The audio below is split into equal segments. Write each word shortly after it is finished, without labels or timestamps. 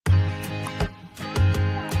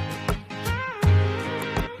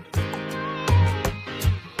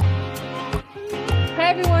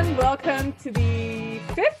everyone, welcome to the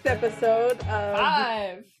 5th episode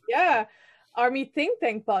of Army Think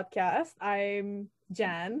Tank podcast. I'm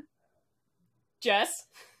Jan. Jess.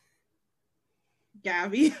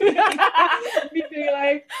 Gabby. Me being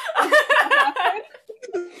like,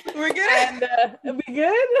 we're good. And we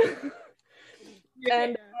good? Yeah.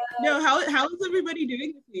 And no, how is everybody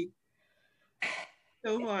doing this week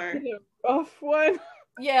so far? it's a rough one.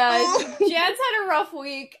 Yeah, Jan's had a rough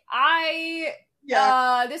week.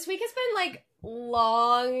 This week has been like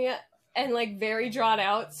long and like very drawn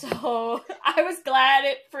out, so I was glad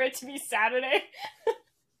for it to be Saturday.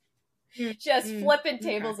 Just flipping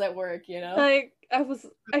tables at work, you know? Like,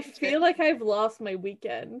 I feel like I've lost my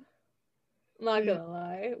weekend. Not gonna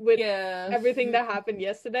lie. With everything that happened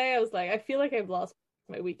yesterday, I was like, I feel like I've lost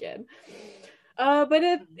my weekend. But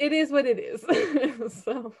it is what it is.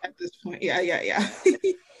 So at this point, yeah.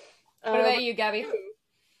 What about you, Gabby?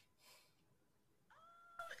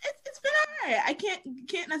 It's been alright. I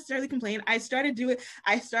can't necessarily complain. I started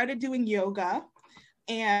doing yoga,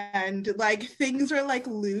 and like things are like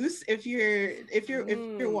loose. If you're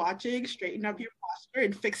watching, straighten up your posture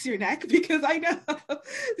and fix your neck, because I know.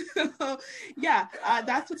 So, yeah,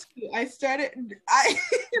 that's what's cute.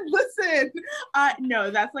 No,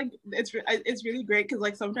 that's like it's really great, because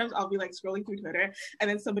like sometimes I'll be like scrolling through Twitter and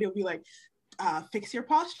then somebody will be like, fix your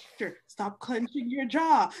posture, stop clenching your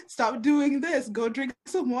jaw, stop doing this, go drink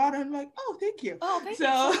some water. I'm like, oh, thank you. Oh, thank you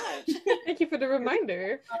so much. Thank you for the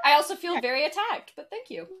reminder. I also feel very attacked, but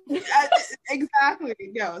thank you. Exactly.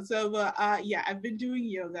 No, so I've been doing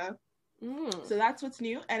yoga. So that's what's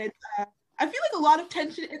new, and it's I feel like a lot of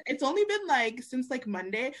tension. It's only been like since like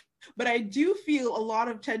Monday, but I do feel a lot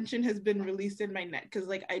of tension has been released in my neck, because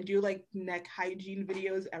like I do like neck hygiene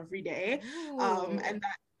videos every day. And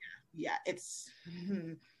that it's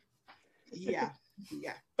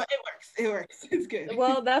but it works, it's good.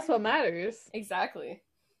 Well, that's what matters. Exactly.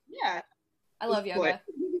 Yeah, I love yoga.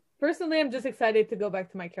 Personally, I'm just excited to go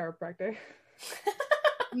back to my chiropractor.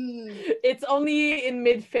 It's only in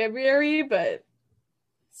mid-February, but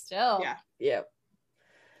still. Yeah.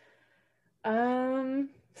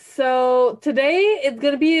 So today it's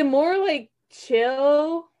gonna be a more like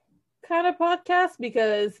chill kind of podcast,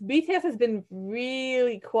 because BTS has been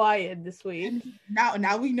really quiet this week. And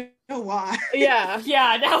now we know why. Yeah.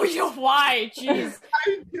 Now we know why. Jeez.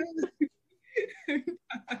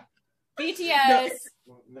 BTS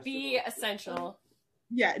be essential.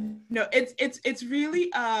 Yeah, no, it's really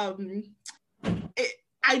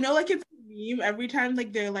I know, like, it's a meme every time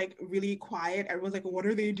like they're like really quiet. Everyone's like, what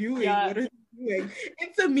are they doing? Yeah. What are they doing?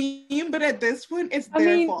 It's a meme, but at this point it's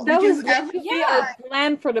their fault. That was definitely our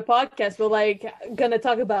plan for the podcast. We're like gonna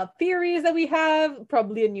talk about theories that we have,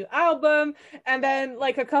 probably a new album, and then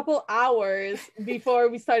like a couple hours before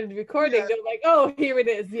we started recording, they're like, oh, here it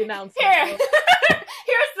is, the announcement. Here's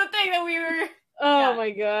the thing that we were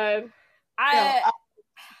my god.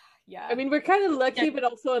 I mean, we're kind of lucky, but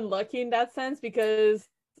also unlucky in that sense, because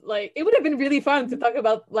like it would have been really fun to talk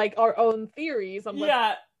about like our own theories on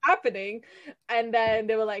what's happening, and then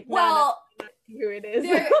they were like, here it is.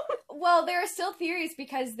 There are still theories,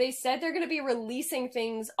 because they said they're going to be releasing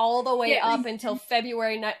things all the way up until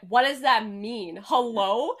February 9th. What does that mean?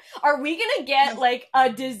 Hello? Are we going to get like a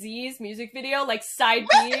Disease music video, like side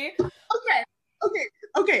B?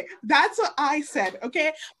 Okay, that's what I said.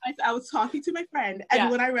 Okay, I was talking to my friend, and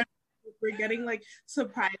when I read, we're getting like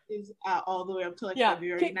surprises all the way up to like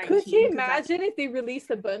February 19th. Could you imagine if they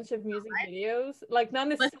released a bunch of music videos, like not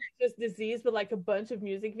necessarily just Disease, but like a bunch of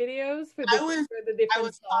music videos for the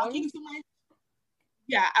different songs?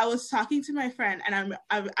 I was talking to my friend, and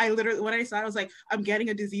I literally, when I saw it, I was like, I'm getting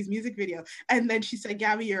a Disease music video, and then she said,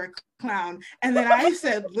 Gabby, you're a clown, and then I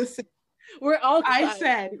said, listen, we're all clowns. I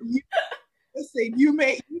said, listen, you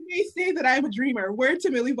may say that I'm a dreamer. Word to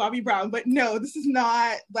Millie Bobby Brown, but no, this is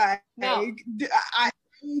not like I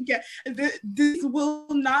get this will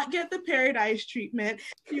not get the Paradise treatment.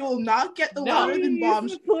 You will not get the Louder Than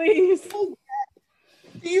Bombs. Please,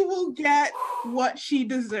 she will get what she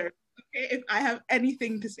deserves. Okay, if I have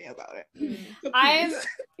anything to say about it, so I'm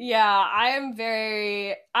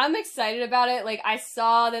excited about it. Like, I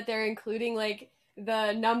saw that they're including like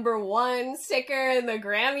the #1 sticker and the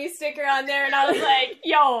Grammy sticker on there, and I was like,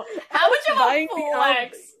 yo, how much of a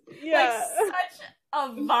flex? Like, such a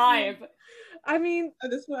vibe. I mean,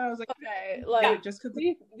 at this point I was like, okay, like just because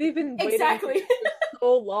they've been waiting for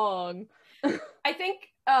so long. I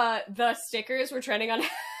think the stickers were trending on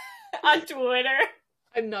Twitter.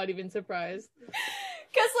 I'm not even surprised.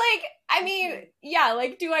 Because, like, I mean,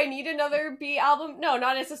 like, do I need another B album? No,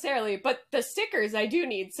 not necessarily. But the stickers I do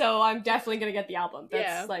need, so I'm definitely gonna get the album.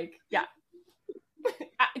 That's,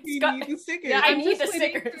 You need the stickers. Yeah, I need the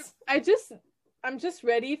stickers. I'm just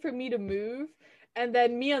ready for me to move, and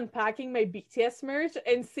then me unpacking my BTS merch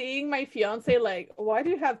and seeing my fiance like, why do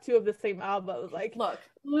you have two of the same albums? Like, look,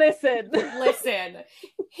 listen.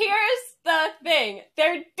 Here's the thing: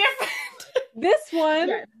 they're different. This one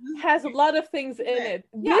has a lot of things in it.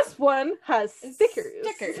 Yeah. This one has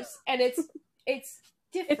stickers, and it's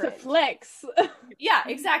different. It's a flex. Yeah,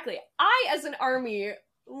 exactly. I, as an ARMY,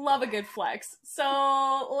 love a good flex,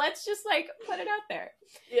 so let's just like put it out there.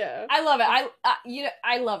 Yeah, I love it.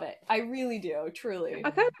 I love it. I really do, truly.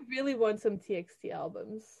 I kind of really want some TXT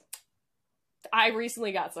albums. I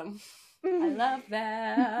recently got some. I love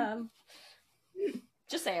them.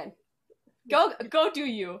 Just saying. Go do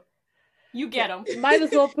you. You get them. Might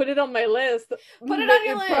as well put it on my list. Put it on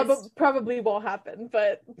your list. Probably won't happen,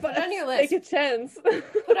 but put it on your list. Take a chance.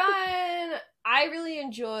 Put on. I really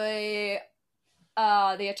enjoy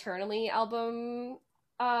the Eternally album.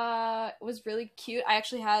 Was really cute. I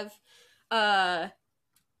actually have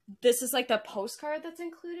this is like the postcard that's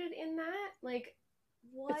included in that. Like,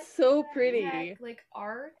 what? It's so pretty. Heck? Like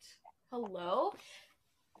art. Hello.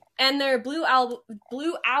 And their Blue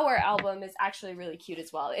Hour album is actually really cute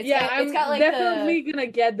as well. It's got like definitely gonna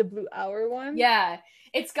get the Blue Hour one. Yeah,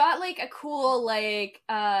 it's got like a cool like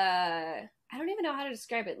I don't even know how to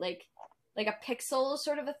describe it, like a pixel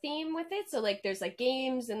sort of a theme with it. So like there's like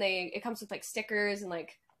games, and it comes with like stickers and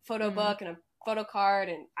like photo book and a photo card,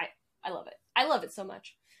 and I love it. I love it so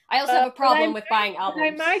much. I also have a problem with buying albums.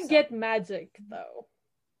 I might get Magic though.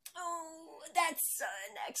 Oh, that's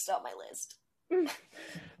next on my list.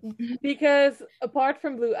 Because apart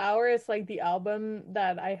from Blue Hour, it's like the album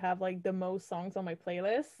that I have like the most songs on my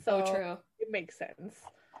playlist. So true. It makes sense.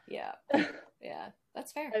 Yeah. Yeah.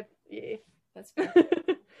 That's fair. Yeah. That's fair.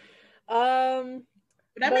 That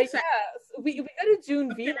makes sense. Yeah, we got a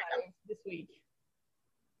June V live this week.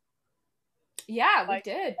 Yeah, we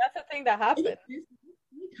did. That's the thing that happened.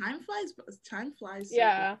 Time flies.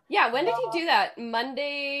 Yeah. Yeah, when did you do that?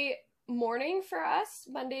 Monday morning for us?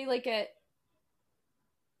 Monday like at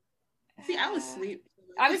See, I was asleep.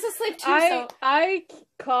 I was asleep too. I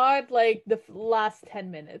caught like the last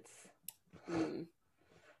 10 minutes. Mm.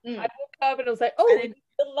 I woke up and I was like, "Oh, it's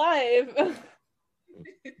alive."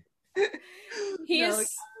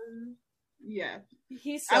 He's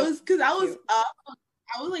so I was up.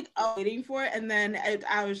 I was like waiting for it, and then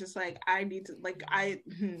I was just like, I need to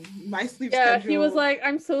my sleep schedule. Yeah, he was like,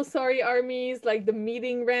 "I'm so sorry, ARMYs. Like the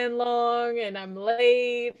meeting ran long, and I'm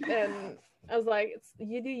late." And I was like,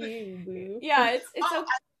 "You do you, boo." Yeah, it's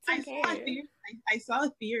okay. I saw a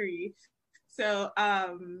theory. So,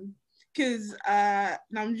 because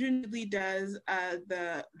Namjoon really does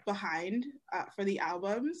the behind for the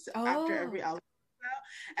albums after every album.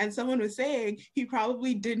 And someone was saying he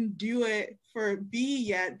probably didn't do it for B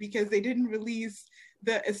yet because they didn't release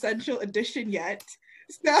the essential edition yet.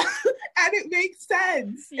 So, and it makes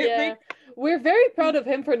sense. Yeah, we're very proud of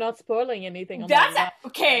him for not spoiling anything.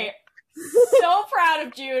 Okay. So proud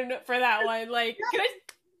of June for that one. Like, he's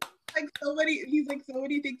like, so many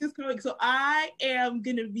things is coming. So I am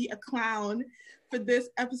gonna be a clown for this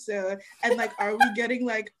episode. And like, are we getting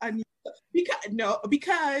like a new?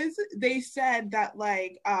 Because they said that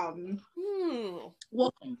like well, from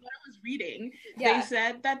what I was reading, they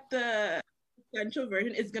said that the essential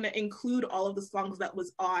version is gonna include all of the songs that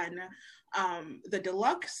was on the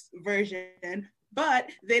deluxe version, but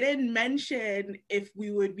they didn't mention if we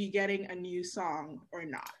would be getting a new song or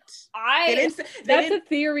not. That's a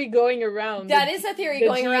theory going around. That is a theory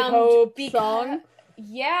going around. Song.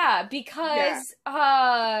 Yeah, because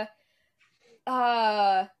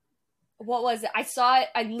what was it? I saw it.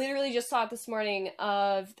 I literally just saw it this morning.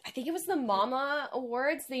 I think it was the Mama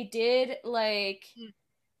Awards. They did like,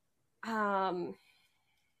 I'll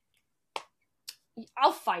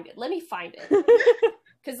find it. Let me find it.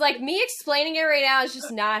 Because like me explaining it right now is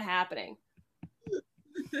just not happening.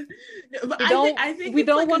 We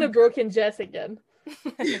don't want a broken Jess again.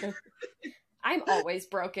 I'm always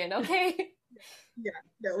broken. Okay. Yeah.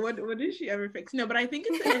 No. What did she ever fix? No, but I think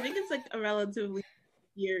it's like a relatively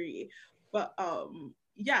theory. But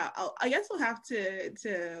yeah, I guess we'll have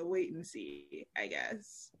to wait and see, I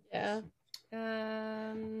guess. Yeah.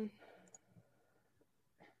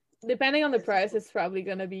 Depending on the price, it's probably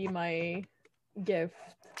gonna be my gift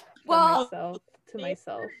to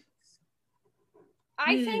myself.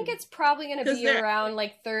 I think it's probably gonna be around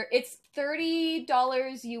like it's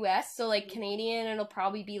 $30 US, so like Canadian, it'll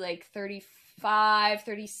probably be like 35,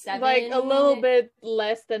 37. Like a little bit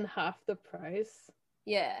less than half the price.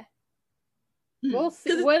 Yeah. We'll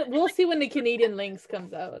see. We'll see when the Canadian Lynx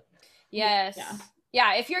comes out. Yes.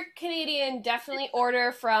 Yeah, if you're Canadian, definitely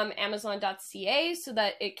order from Amazon.ca so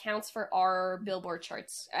that it counts for our Billboard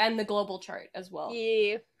charts and the global chart as well.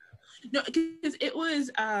 Yeah. No, because it was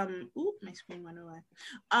my screen went away.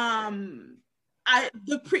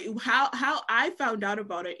 How I found out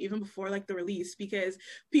about it even before like the release, because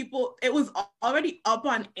it was already up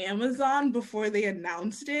on Amazon before they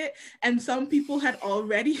announced it, and some people had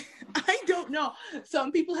already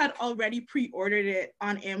some people had already pre-ordered it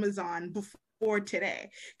on Amazon before today,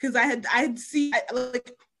 because I had seen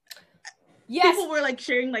like people were like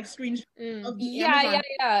sharing like screenshots of the Amazon.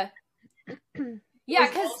 Yeah,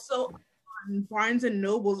 because also on Barnes and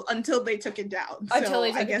Nobles until they took it down. I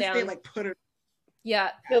guess they like put it.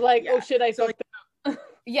 Yeah, they're like, oh shit, I fucked up.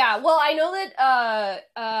 Yeah, well, I know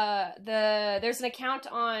that there's an account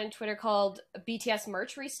on Twitter called BTS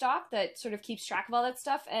Merch Restock that sort of keeps track of all that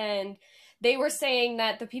stuff, and they were saying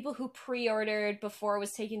that the people who pre-ordered before it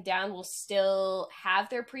was taken down will still have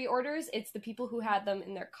their pre-orders. It's the people who had them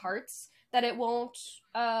in their carts that it won't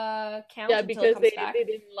count. Yeah, because they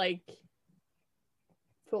didn't like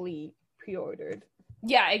fully pre-ordered.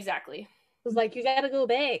 Yeah, exactly. It was like, you gotta go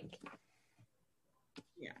back.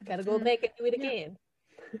 Yeah, gotta go back and do it again.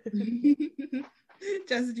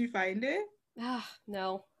 Jess, did you find it?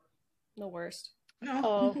 No, the worst. No,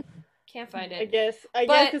 oh, can't find it. I guess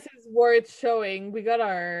this is worth showing. We got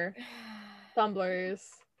our tumblers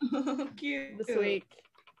cute this week.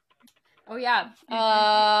 Oh yeah,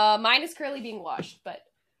 mine is currently being washed, but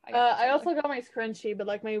I also got my scrunchie, but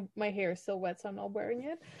like my hair is still wet, so I'm not wearing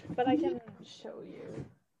it. But I can show you.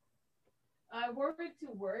 I wore it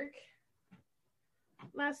to work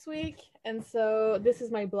last week, and so this is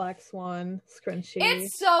my Black Swan scrunchie.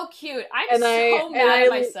 It's so cute. I'm so mad at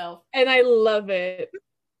myself, and I love it.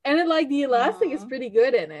 And it, like, the elastic is pretty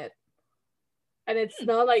good in it, and it's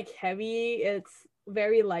not like heavy. It's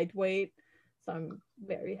very lightweight, so I'm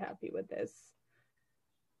very happy with this.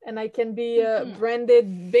 And I can be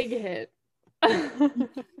branded Big Hit.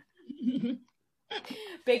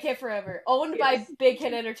 Big Hit forever. Owned by Big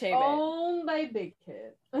Hit Entertainment. Owned by Big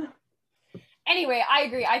Hit. Anyway, I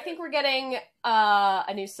agree. I think we're getting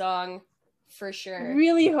a new song for sure.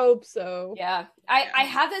 Really hope so. Yeah. I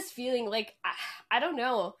have this feeling, like, I don't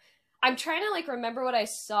know. I'm trying to, like, remember what I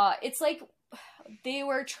saw. It's like they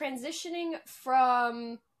were transitioning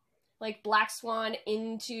from, like, Black Swan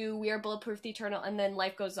into We Are Bulletproof the Eternal and then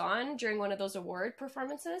Life Goes On during one of those award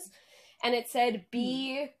performances. And it said,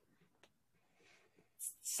 be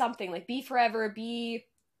something, like, be forever, be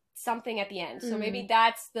something at the end. So maybe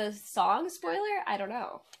that's the song spoiler? I don't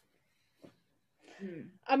know.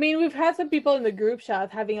 I mean, we've had some people in the group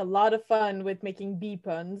chat having a lot of fun with making bee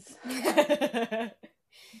puns.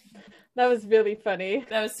 That was really funny.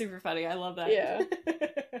 That was super funny. I love that. Yeah.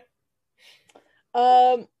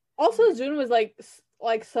 Also, June was like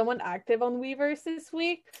someone active on Weverse this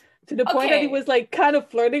week, to the point that he was like kind of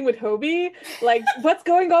flirting with Hobie. Like, what's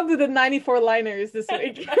going on to the 94 liners this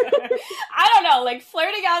week? I don't know, like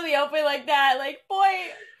flirting out in the open like that, like,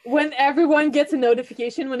 boy. When everyone gets a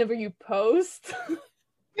notification whenever you post.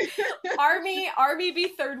 Army be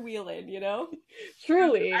third wheeling, you know?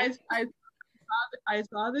 Truly. I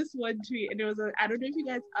saw this one tweet, and it was I don't know if you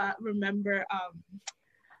guys remember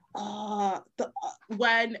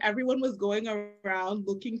when everyone was going around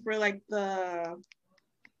looking for like the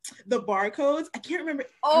barcodes. I can't remember.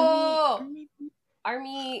 Army.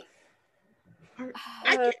 I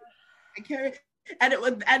can't. And it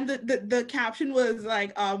was, and the caption was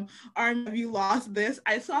like, Army, have you lost this?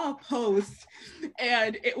 I saw a post,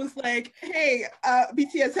 and it was like, hey,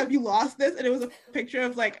 BTS, have you lost this? And it was a picture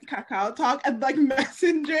of like Kakao Talk and like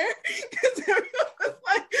Messenger, because everyone was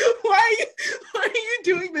like, why are you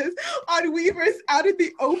doing this on Weverse out in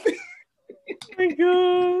the open? Oh my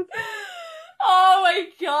god. Oh my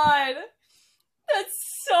god.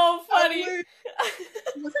 That's so funny.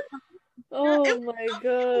 Oh my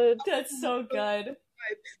god. That's so good. It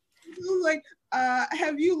was like,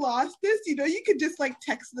 have you lost this? You know, you could just like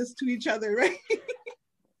text this to each other, right?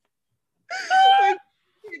 Like,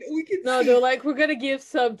 we could they're like, we're gonna give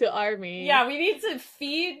some to Army. Yeah, we need to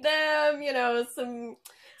feed them, you know, some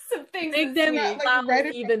things. Make them like,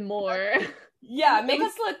 even more. Yeah, make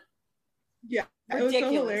us look ridiculous. It was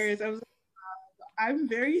so hilarious. I was like, I'm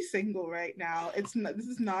very single right now. This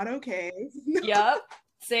is not okay. Yep.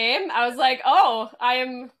 Same. I was like, oh, I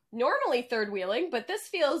am normally third wheeling, but this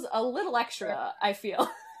feels a little extra, I feel.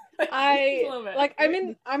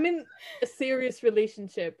 I'm in a serious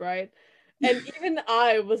relationship, right? And even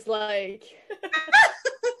I was like,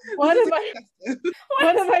 what am I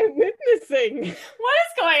witnessing? What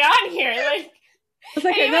is going on here? Like, was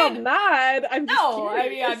like, I know, I'm mad. I'm just curious. I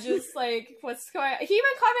mean, I'm just like, what's going on? He even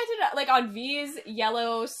commented like on V's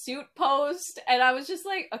yellow suit post, and I was just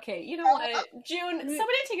like, okay, you know what, June,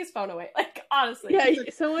 somebody take his phone away. Like, honestly. Yeah,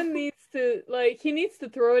 someone needs to, like, he needs to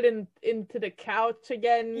throw it into the couch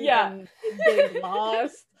again. Yeah. And it's getting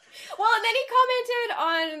lost. Well, and then he commented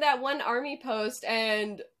on that one army post,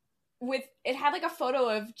 and it had like a photo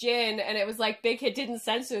of Jin, and it was like, Big Hit didn't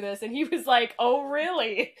censor this, and he was like, oh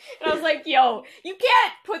really? And I was like, yo, you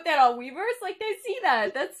can't put that on Weverse, like they see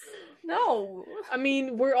that. That's no. I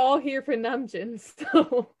mean, we're all here for Namjoon,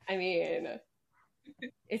 so I mean,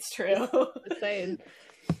 it's true. Just saying.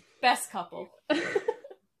 Best couple.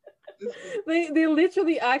 They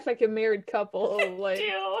literally act like a married couple. Like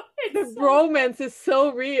the so romance is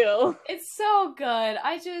so real. It's so good.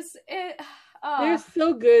 They're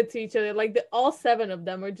so good to each other. Like all 7 of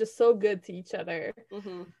them are just so good to each other.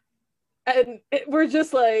 Mm-hmm. And we're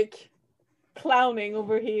just like clowning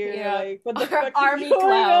over here. Yeah. Like, what the fuck army is going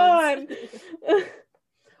clowns on?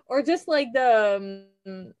 Or just like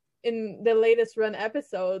in the latest run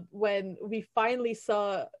episode when we finally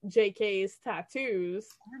saw JK's tattoos.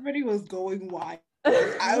 Everybody was going wild.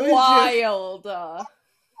 Wild.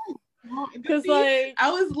 Because like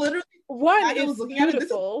I was literally is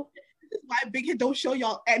beautiful. This is why Big Hit don't show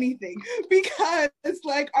y'all anything, because it's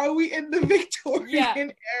like, are we in the Victorian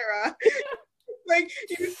era? Like,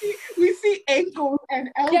 we see ankles and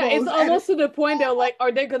elbows. Yeah, it's almost to the point though, like,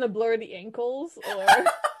 are they gonna blur the ankles or?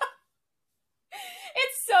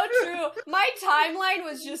 It's so true. My timeline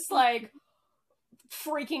was just like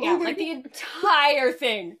freaking out, like the entire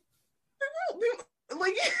thing.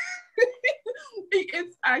 Like,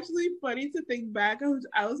 it's actually funny to think back.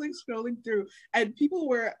 I was like scrolling through, and people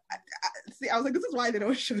were. I was like, this is why they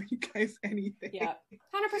don't show you guys anything. Yeah,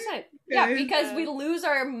 100%. Yeah, because we lose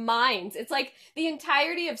our minds. It's like the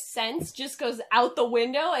entirety of sense just goes out the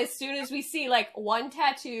window as soon as we see like one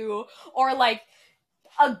tattoo or like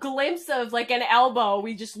a glimpse of like an elbow.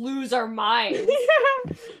 We just lose our minds.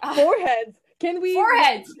 Yeah. Foreheads. Can we?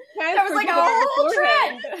 Foreheads. That was like a whole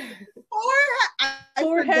trend. I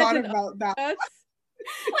forgot about that.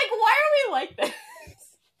 Like, why are we like this?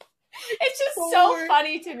 It's just so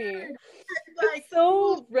funny to me. Like,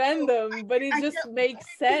 so random, but it just makes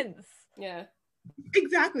sense. Yeah.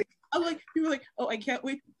 Exactly. I'm like, people are like, oh, I can't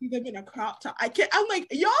wait to see them in a crop top. I'm like,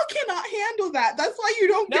 y'all cannot handle that. That's why you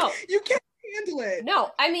can't handle it.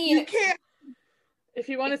 No, I mean, you can't. If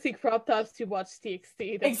you want to see crop tops, to watch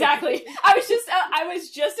TXT. Exactly. I was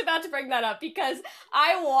just about to bring that up because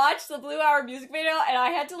I watched the Blue Hour music video and I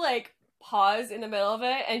had to like pause in the middle of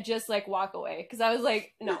it and just like walk away because I was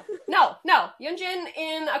like, no, Yeonjun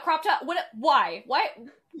in a crop top. Why? What?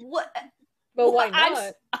 But why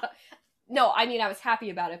not? No, I mean I was happy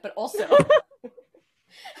about it, but also,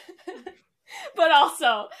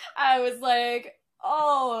 I was like,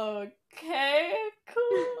 oh, okay,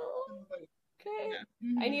 cool. Okay.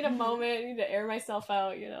 I need a moment. I need to air myself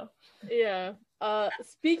out, you know. Yeah.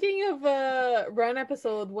 Speaking of run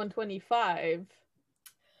episode 125.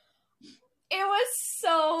 It was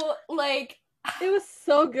so like it was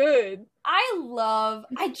so good.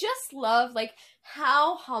 I just love like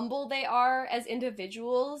how humble they are as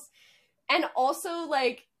individuals, and also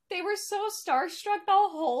like they were so starstruck the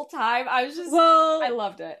whole time. I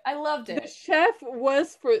loved it. The chef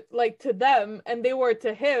was for like to them and they were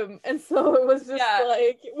to him. And so it was just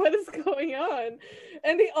like, what is going on?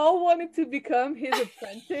 And they all wanted to become his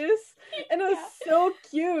apprentice. And it was so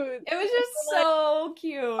cute. It was just so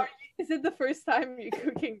cute. Is it the first time you're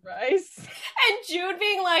cooking rice? And Jude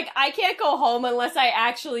being like, I can't go home unless I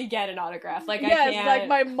actually get an autograph. Like, yes, I can't. Like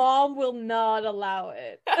my mom will not allow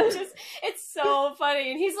it. It's so funny.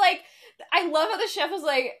 And he's like, I love how the chef was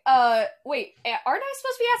like, wait, aren't I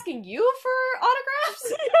supposed to be asking you for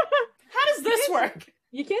autographs? How does this work?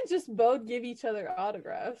 You can't just both give each other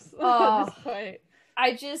autographs at this point.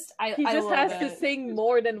 He just has to sing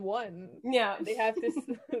more than one. Yeah.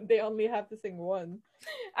 They only have to sing one.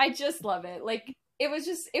 I just love it. Like, it was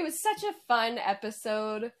such a fun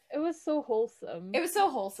episode. It was so wholesome.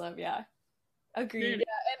 Yeah. Agreed.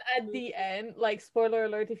 Yeah, and at the end, like, spoiler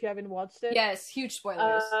alert if you haven't watched it. Yes, huge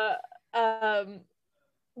spoilers.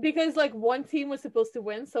 Because, like, one team was supposed to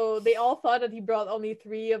win, so they all thought that he brought only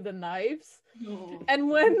 3 of the knives. No. And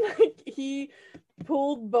when, like, he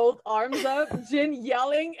pulled both arms up, Jin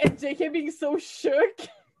yelling and JK being so shook.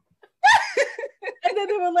 And then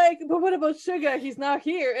they were like, but what about Suga? He's not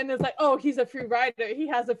here. And it's like, oh, he's a free rider. He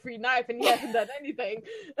has a free knife and he hasn't done anything.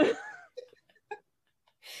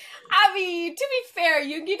 I mean, to be fair,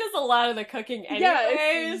 Yoongi does a lot of the cooking anyway.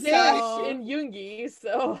 Yeah, it's Danish in Yoongi,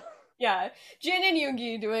 so... Yeah, Jin and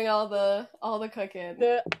Yoongi doing all the cooking.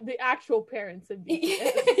 The actual parents of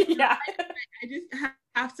BTS. Yeah. I just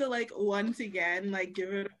have to like once again like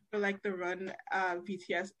give it for like the run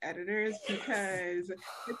BTS editors, because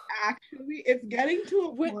it's getting to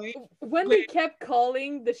a point when they kept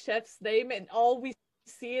calling the chef's name and all we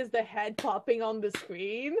see is the head popping on the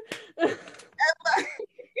screen. It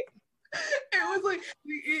was like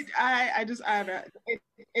I don't know.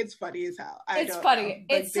 It's funny as hell. It's funny.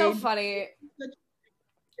 It's so funny.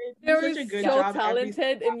 They're so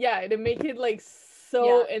talented, and yeah, they make it like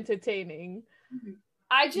so entertaining.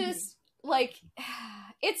 I just like,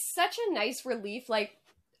 it's such a nice relief, like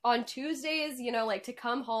on Tuesdays, you know, like to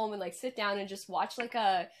come home and like sit down and just watch like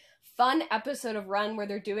a fun episode of Run where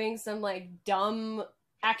they're doing some like dumb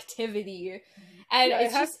activity, and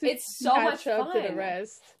it's so much fun. To the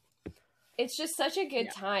rest. It's just such a good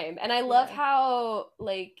time, and I love how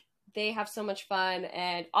like they have so much fun,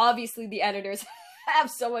 and obviously the editors have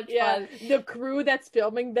so much fun. The crew that's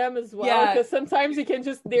filming them as well, because sometimes you can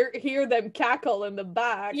just hear them cackle in the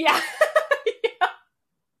back. Yeah.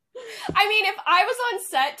 I mean, if I was on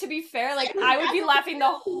set, to be fair, like I would be laughing the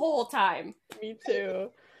whole time. Me too.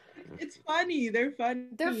 It's funny. They're funny.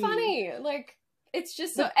 They're funny. Like, it's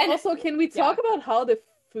just so. And also, can we talk about how the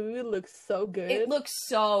food looks so good? It looks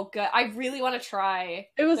so good. I really want to try.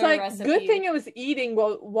 It was like recipe. Good thing I was eating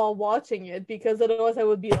while watching it, because otherwise I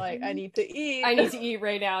would be like, I need to eat. I need to eat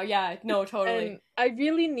right now. Yeah, no, totally. And I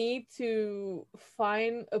really need to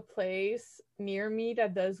find a place near me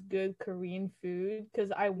that does good Korean food, because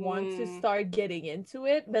I want to start getting into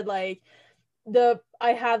it. But like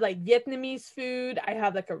I have like Vietnamese food. I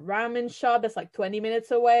have like a ramen shop that's like 20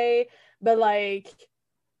 minutes away. But like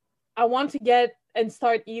I want to get and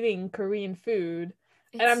start eating Korean food.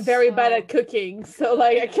 And I'm very bad at cooking, so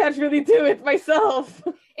like I can't really do it myself.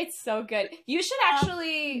 It's so good. You should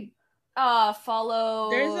actually follow.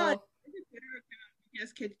 There's a Twitter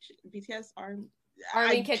account, BTS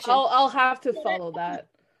Army Kitchen. I'll have to follow that.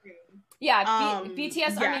 Yeah,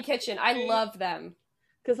 BTS Army Kitchen. I love them.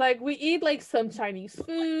 Because like we eat like some Chinese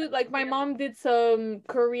food. Like my mom did some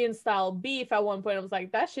Korean style beef at one point. I was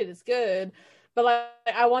like, that shit is good. But like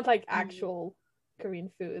I want like actual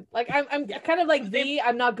Korean food. Like I'm kind of like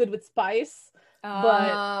I'm not good with spice,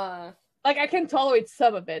 but like I can tolerate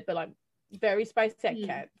some of it, but like very spicy I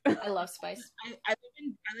can't. I love spice. I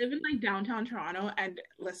live in like downtown Toronto, and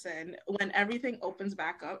listen, when everything opens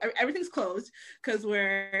back up, everything's closed because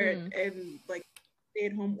we're in like stay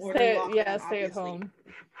at home order. Stay at home.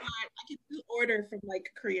 I can do order from like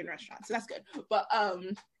Korean restaurants, so that's good. But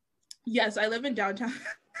yes, I live in downtown.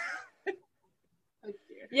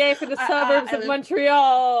 Yay for the suburbs of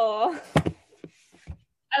Montreal.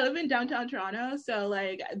 I live in downtown Toronto, so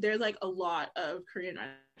like there's like a lot of Korean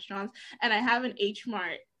restaurants, and I have an H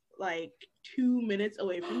Mart like 2 minutes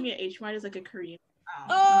away from me. H Mart is like a Korean.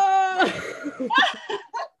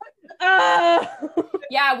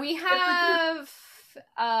 Yeah, we have.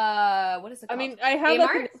 What is it called? I mean, I have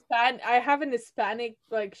like I have an Hispanic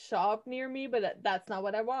like shop near me, but that's not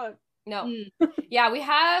what I want. No. Yeah, we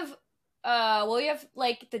have. We have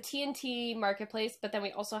like the TNT Marketplace, but then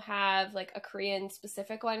we also have like a Korean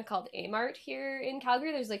specific one called A-Mart here in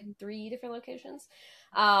Calgary. There's like 3 different locations.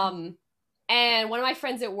 And one of my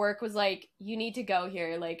friends at work was like, you need to go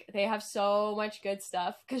here. Like they have so much good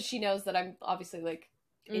stuff, because she knows that I'm obviously like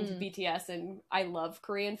into BTS and I love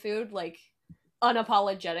Korean food, like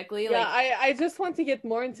unapologetically. Yeah, like I just want to get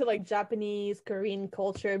more into like Japanese, Korean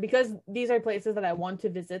culture, because these are places that I want to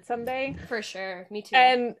visit someday. For sure. Me too.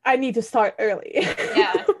 And I need to start early.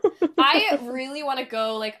 Yeah. I really want to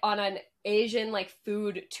go like on an Asian like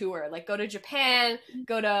food tour, like go to Japan,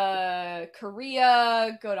 go to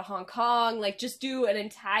Korea, go to Hong Kong, like just do an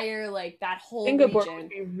entire like that whole Singapore region. Would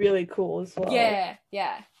be really cool as well. Yeah.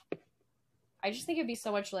 I just think it'd be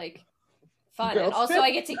so much like fun, and also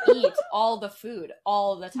I get to eat all the food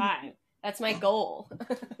all the time. That's my goal.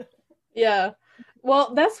 Yeah,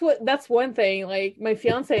 well, that's one thing. Like my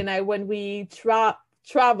fiance and I, when we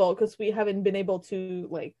travel, because we haven't been able to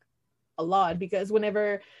like a lot, because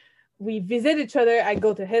whenever we visit each other, I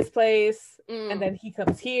go to his place and then he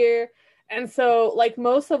comes here, and so like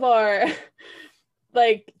most of our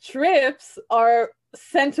like trips are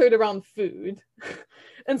centered around food.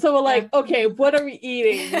 And so we're like, okay, what are we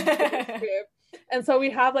eating? And so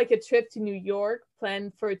we have like a trip to New York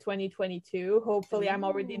planned for 2022. Hopefully I'm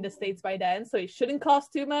already in the States by then, so it shouldn't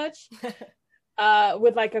cost too much,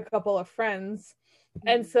 with like a couple of friends.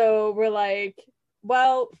 And so we're like,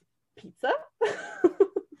 well, pizza?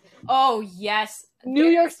 Oh yes, New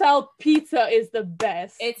York style pizza is the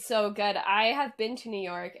best. It's so good. I have been to New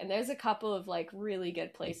York, and there's a couple of like really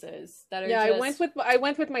good places that are. Yeah, I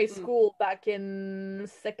went with my school back in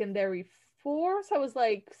secondary 4, so I was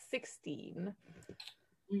like 16.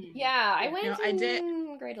 Yeah, I went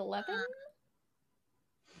in grade 11.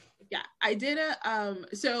 Yeah, I did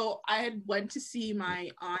so I had went to see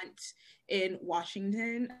my aunt in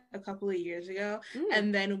Washington a couple of years ago,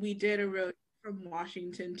 and then we did a road from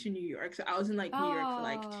Washington to New York. So I was in like New York for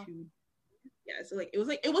like 2. Yeah, so like it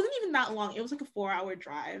wasn't even that long. It was like a 4-hour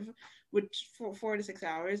drive, which for 4 to 6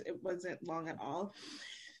 hours, it wasn't long at all.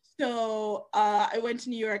 So I went to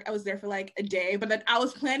New York. I was there for like a day, but then I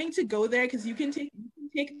was planning to go there because you can take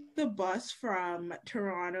the bus from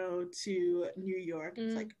Toronto to New York.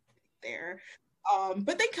 It's like there.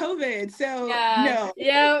 But then COVID, so no.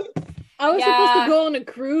 Yeah. I was supposed to go on a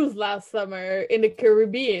cruise last summer in the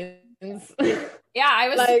Caribbean. Yeah, I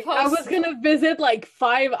was I was gonna visit like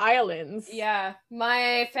 5 islands. Yeah,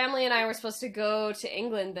 my family and I were supposed to go to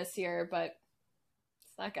England this year, but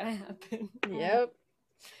it's not gonna happen. Yep.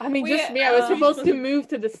 I mean, just me. I was supposed to move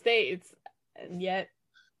to the States, and yet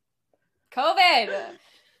COVID.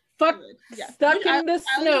 Stuck in the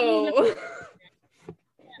snow.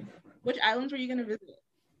 Which islands were you gonna visit?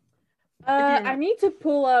 I need to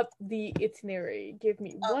pull up the itinerary. Give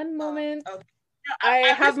me one moment. Okay. No, I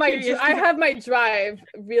have my drive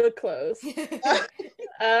real close.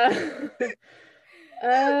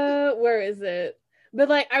 Where is it? But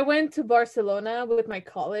like, I went to Barcelona with my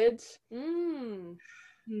college. I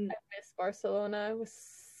miss Barcelona. It was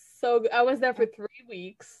so good. I was there for 3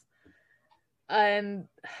 weeks, and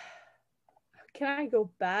can I go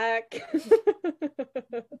back?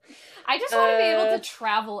 I just want to be able to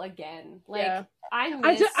travel again. Like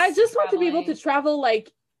I just want to be able to travel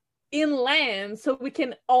like inland so we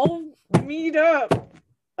can all meet up.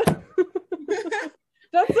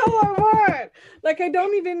 That's all I want. Like, I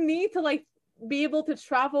don't even need to like be able to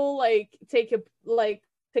travel, like take a plane.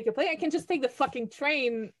 I can just take the fucking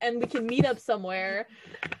train and we can meet up somewhere.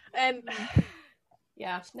 And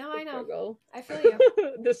yeah, no, I know. Struggle. I feel you.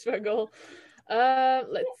 The struggle.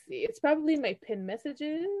 Let's see. It's probably my pinned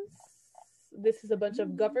messages. This is a bunch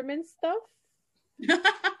of government stuff.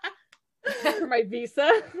 For my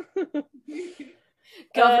visa.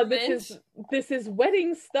 This is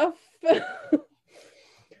wedding stuff.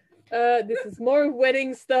 This is more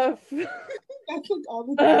wedding stuff. That's like all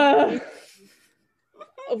the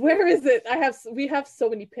where is it? We have so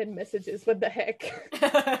many pinned messages. What the heck?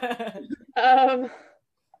 No,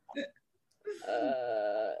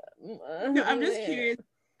 I'm just curious as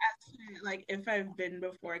to like if I've been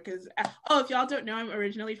before, because if y'all don't know, I'm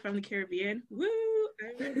originally from the Caribbean. Woo!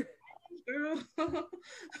 I'm girl.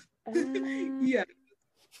 Yeah,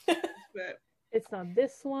 but it's not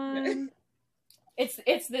this one.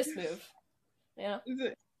 It's this move. Yeah. Is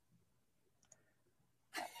it?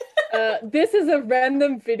 This is a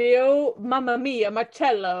random video. Mamma mia,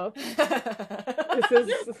 Marcello.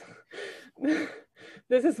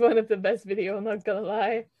 This is one of the best videos, I'm not gonna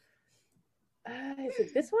lie. Is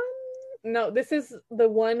it this one? No, this is the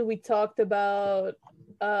one we talked about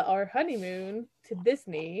our honeymoon to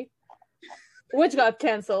Disney, which got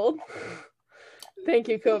canceled. Thank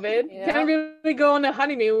you, COVID. Yeah. Can't really go on a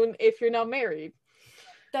honeymoon if you're not married.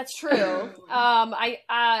 That's true. Yeah.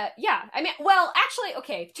 I mean, well, actually,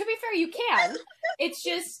 okay. To be fair, you can. It's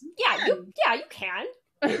just, you can.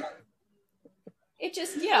 It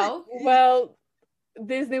just, Well,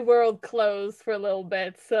 Disney World closed for a little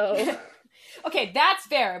bit, so. Okay, that's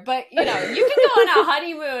fair, but you can go on a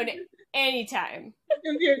honeymoon anytime.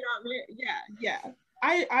 If you're not married, yeah.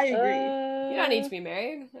 I agree. You don't need to be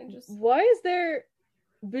married. Why is there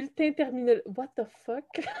bulletin terminal? What the fuck?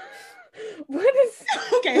 What is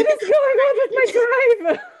going on with my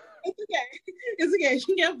drive? It's okay.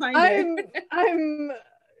 You can't find it.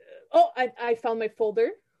 I found my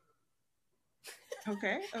folder.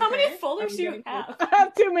 Okay. How many folders do you have? I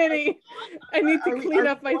have too many. I need to clean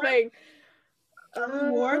up my thing. Are we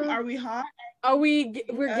warm? Are we hot? We're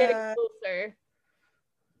getting closer.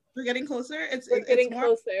 We're getting closer? We're getting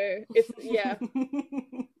closer. It's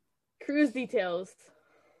cruise details.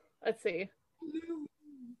 Let's see.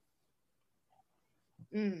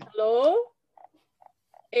 Hello?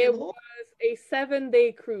 It was a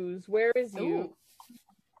 7-day cruise. Where is you?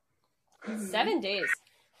 7 days.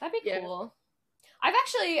 That'd be cool. I've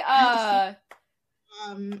actually I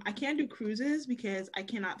can't do cruises because I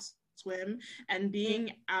cannot swim, and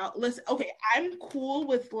being out. Listen, okay, I'm cool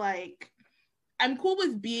with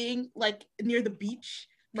being like near the beach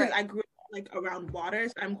because I grew up like around water.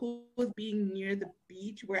 So I'm cool with being near the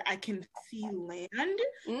beach where I can see land.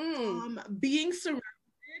 Being surrounded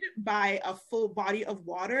by a full body of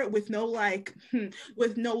water with no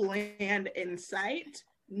with no land in sight.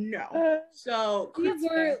 No. So we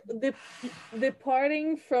were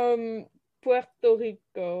departing from Puerto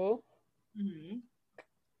Rico. Mm-hmm.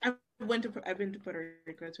 I've been to Puerto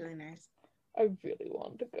Rico. It's really nice. I really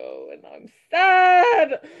want to go, and I'm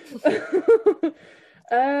sad.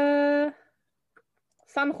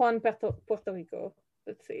 San Juan, Puerto Rico.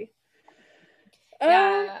 Let's see.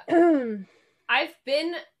 Yeah. I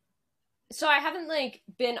haven't like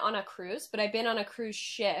been on a cruise, but I've been on a cruise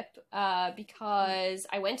ship because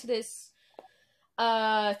I went to this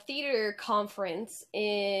theater conference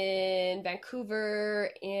in Vancouver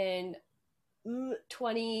in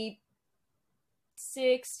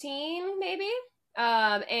 2016 maybe,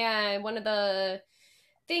 and one of the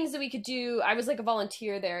things that we could do, I was like a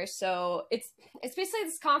volunteer there, so it's basically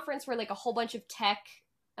this conference where like a whole bunch of tech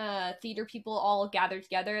theater people all gather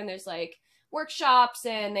together, and there's like workshops,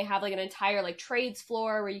 and they have like an entire like trades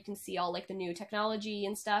floor where you can see all like the new technology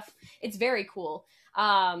and stuff. It's very cool.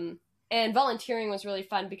 And volunteering was really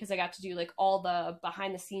fun because I got to do like all the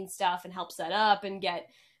behind the scenes stuff and help set up and get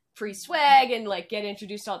free swag and like get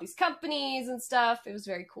introduced to all these companies and stuff. It was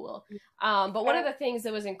very cool. But one of the things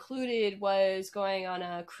that was included was going on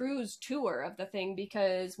a cruise tour of the thing,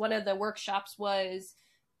 because one of the workshops was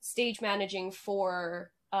stage managing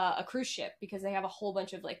for a cruise ship, because they have a whole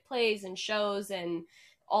bunch of like plays and shows and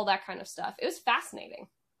all that kind of stuff. It was fascinating.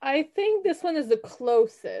 I think this one is the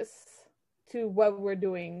closest to what we're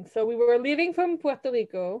doing. So we were leaving from Puerto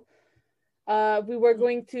Rico. We were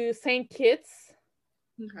going to St. Kitts.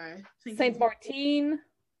 Okay. St. Martin.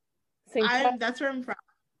 That's where I'm from.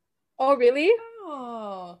 Oh, really?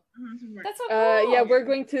 Oh, that's so cool. Yeah, we're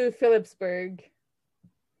going to Phillipsburg.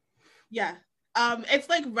 Yeah. It's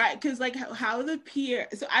like right, because like how the pier.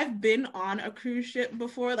 So I've been on a cruise ship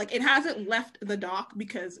before. Like it hasn't left the dock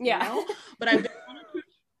because but I've been on a cruise.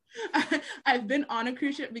 I've been on a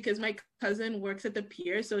cruise ship because my cousin works at the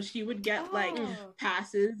pier, so she would get like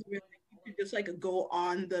passes where you could just like go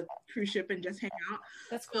on the cruise ship and just hang out.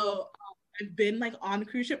 That's cool. So I've been like on a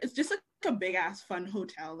cruise ship. It's just like a big ass fun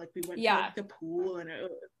hotel. Like we went to like, the pool and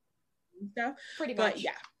stuff. Pretty much. But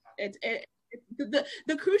yeah,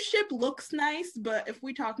 the cruise ship looks nice, but if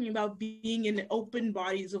we're talking about being in open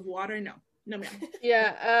bodies of water, no ma'am.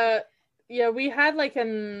 Yeah, we had like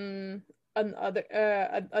another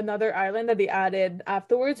island that they added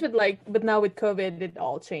afterwards, but now with COVID it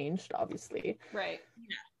all changed, obviously. Right.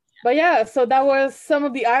 Yeah. But yeah, so that was some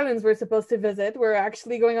of the islands we're supposed to visit. We're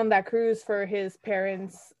actually going on that cruise for his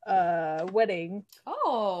parents' wedding.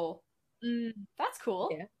 Oh, that's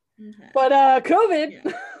cool. Yeah. Okay. But COVID.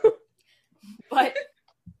 Yeah. But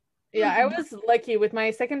yeah, I was lucky with my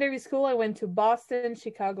secondary school. I went to Boston,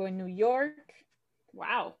 Chicago, and New York.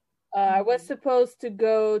 Wow. I was supposed to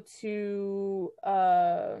go to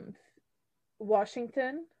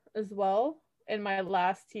Washington as well in my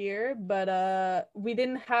last year, but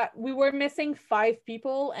we were missing 5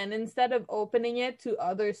 people, and instead of opening it to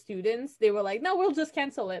other students, they were like, no, we'll just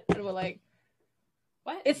cancel it. And we're like,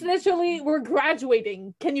 what? It's literally, we're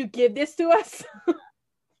graduating. Can you give this to us?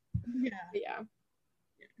 Yeah.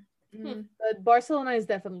 But Barcelona is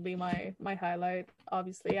definitely my highlight.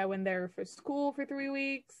 Obviously, I went there for school for 3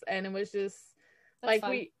 weeks, and it was just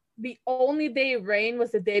the only day it rained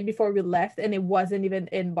was the day before we left, and it wasn't even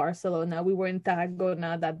in Barcelona. We were in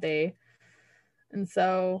Tarragona that day, and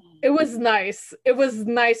so it was nice. It was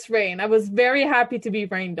nice rain. I was very happy to be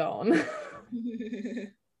rained on.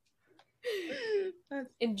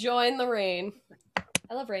 Enjoying the rain.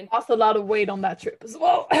 I love rain. Also, a lot of weight on that trip as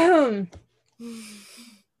well.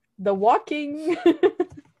 The walking.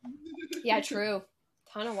 Yeah, true.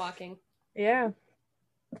 Ton of walking. Yeah.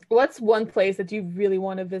 What's one place that you really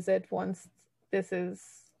want to visit once this is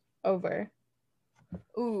over?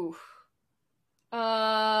 Ooh.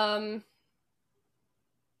 I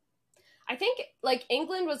think like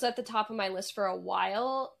England was at the top of my list for a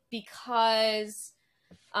while because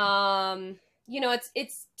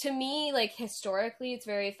it's to me, like, historically, it's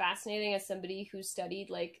very fascinating as somebody who studied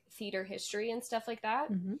like theater history and stuff like that.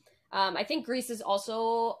 Mm-hmm. I think Greece is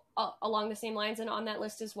also along the same lines and on that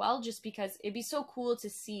list as well, just because it'd be so cool to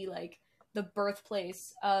see like the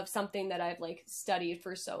birthplace of something that I've like studied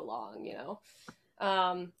for so long,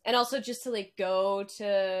 and also just to like go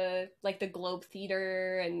to like the Globe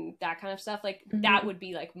Theater and that kind of stuff. Like that would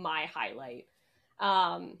be like my highlight.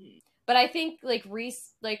 But I think like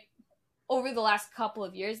over the last couple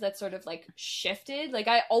of years, that's sort of like shifted. Like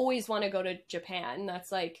I always want to go to Japan. That's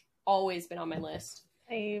like always been on my list.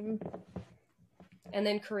 Same. And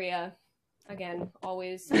then Korea. Again,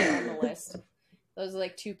 always on the list. Those are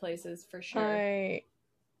like 2 places for sure.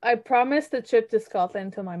 I promised a trip to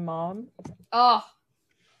Scotland to my mom. Oh,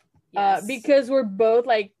 yes. Because we're both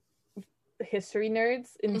like history nerds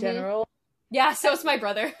in general. Yeah, so is my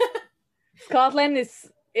brother. Scotland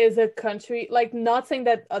is a country, like, not saying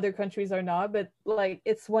that other countries are not, but like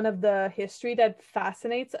it's one of the history that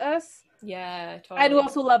fascinates us. Yeah, totally. And we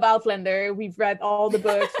also love Outlander. We've read all the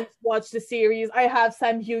books, we've watched the series. I have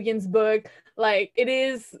Sam Hugin's book. Like, it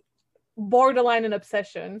is borderline an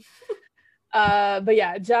obsession. But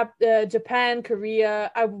yeah, Japan,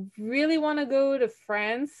 Korea. I really want to go to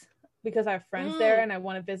France because I have friends there and I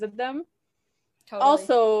want to visit them. Totally.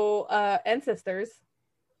 Also, ancestors,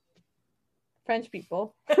 French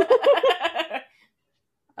people.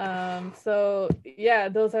 So yeah,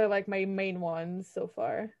 those are like my main ones so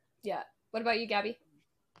far. Yeah. What about you, Gabby?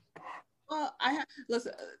 Well,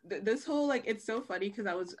 listen. This whole, like, it's so funny because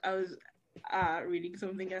I was reading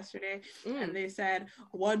something yesterday and they said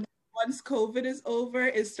once COVID is over,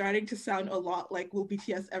 it's starting to sound a lot like, will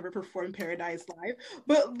BTS ever perform Paradise Live?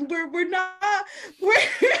 But we're not.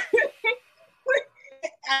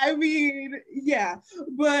 I mean, yeah,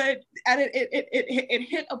 and it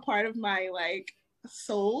hit a part of my like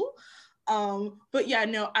soul. But yeah,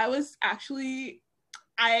 no, I was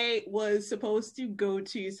supposed to go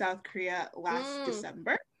to South Korea last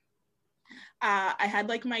December. I had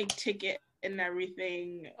like my ticket and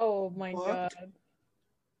everything. Oh my god.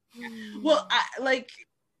 Yeah. Well,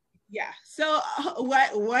 so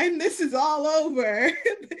when this is all over,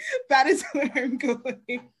 that is where I'm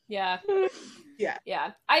going. Yeah.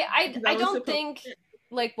 I don't think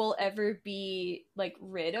like we'll ever be like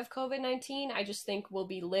rid of COVID-19. I just think we'll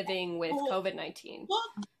be living with COVID-19. Well,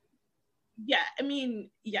 yeah, I mean,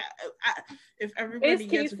 yeah, if everybody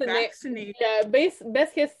gets vaccinated. Yeah,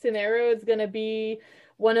 best case scenario is gonna be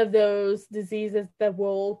one of those diseases that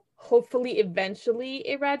will hopefully eventually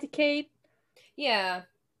eradicate. Yeah.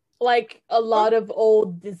 Like a lot of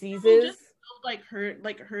old diseases. Just like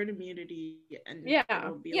herd immunity, and yeah.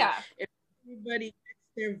 If everybody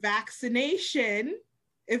gets their vaccination,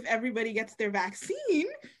 if everybody gets their vaccine,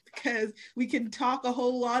 because we can talk a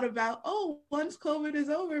whole lot about, once COVID is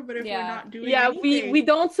over, but if we're not doing anything, we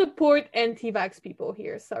don't support anti-vax people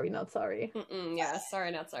here. Sorry, not sorry. Yeah,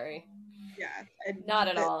 sorry, not sorry. Yeah, not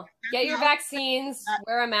at all. Get your vaccines,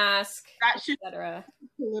 wear a mask, etc.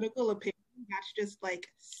 Political opinion. That's just like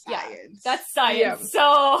science. Yeah, that's science. Yeah. So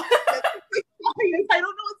I don't know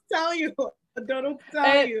what to tell you. I don't know what to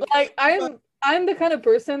tell you. Like I'm the kind of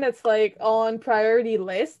person that's like on priority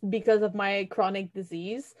list because of my chronic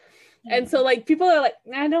disease. Mm-hmm. And so like people are like,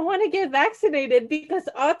 I don't want to get vaccinated because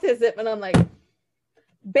autism. And I'm like,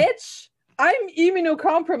 bitch, I'm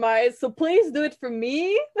immunocompromised, so please do it for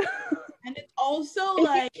me. And it's also if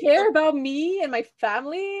like you care about me and my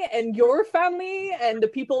family and your family and the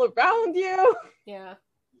people around you. Yeah.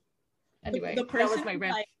 Anyway, the person that was my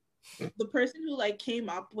rant. The person who like came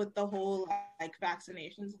up with the whole like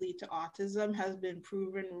vaccinations lead to autism has been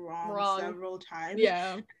proven wrong several times.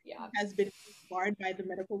 Yeah. Has been barred by the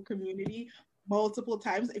medical community multiple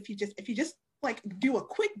times. If you just like do a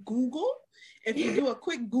quick Google, it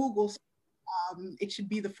should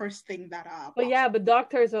be the first thing that but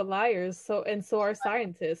doctors are liars, so are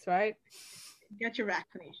scientists, right? Get your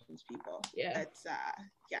vaccinations, people. Yeah. It's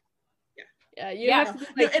you have to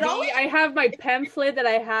do like I have my pamphlet that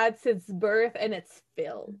I had since birth and it's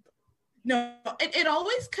filled. No, it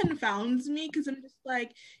always confounds me because I'm just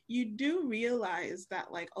like, you do realize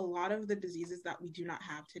that like a lot of the diseases that we do not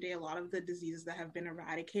have today, a lot of the diseases that have been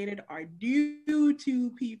eradicated are due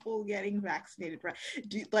to people getting vaccinated, right?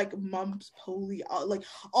 Like mumps, polio, like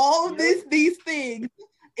all of these things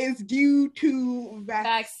is due to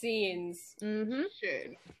vaccines. Mm-hmm.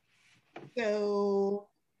 So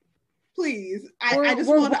please, I just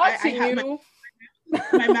want to. I have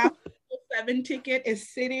my Mouth 7 ticket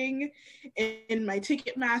is sitting in my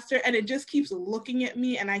Ticketmaster, and it just keeps looking at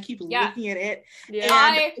me, and I keep looking at it. Yeah,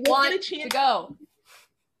 I want to go.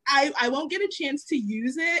 I won't get a chance to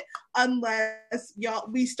use it unless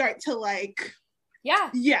we start to like. We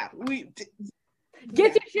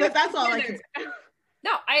get your shit. That's all I can say.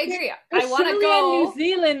 No, I agree. I want to go. New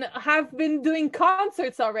Zealand have been doing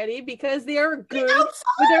concerts already because they are good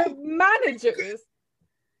with their managers.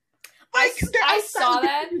 I saw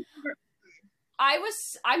that.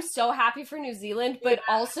 I'm so happy for New Zealand, but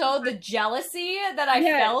also the jealousy that I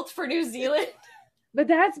felt for New Zealand. But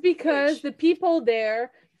that's because the people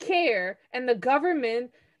there care, and the government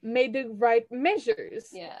made the right measures.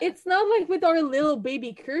 Yeah. It's not like with our little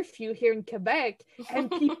baby curfew here in Quebec and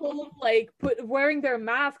people like wearing their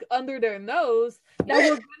mask under their nose that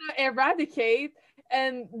we're gonna eradicate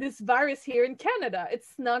and this virus here in Canada.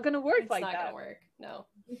 It's not gonna work like that. It's not gonna work. No.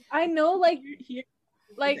 I know, like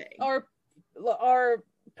our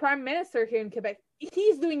prime minister here in Quebec,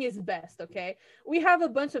 he's doing his best, okay? We have a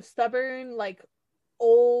bunch of stubborn, like,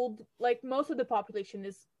 old, like, most of the population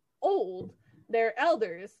is old. They're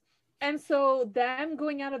elders. And so them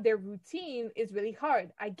going out of their routine is really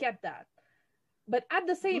hard. I get that. But at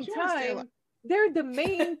the same time, they're the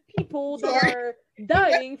main people that are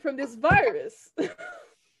dying from this virus.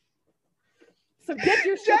 So get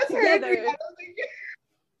your shit together.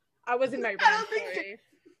 I was in my rant, sorry.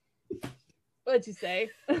 What'd you say?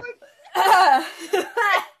 I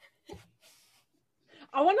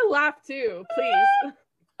want to laugh too, please.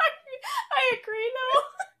 I agree now.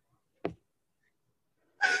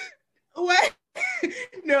 What?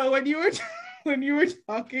 No, when you were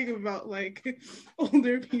talking about like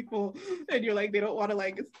older people and you're like they don't want to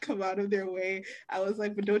like come out of their way, I was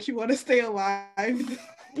like, but don't you want to stay alive?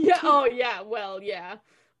 Yeah. Oh yeah. Well, yeah.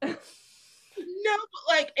 No, but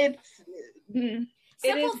like it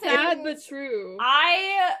is sad but true.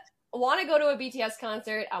 I want to go to a BTS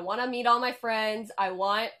concert. I want to meet all my friends. I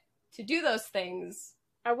want to do those things.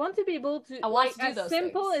 I want to be able to. I want to do those things.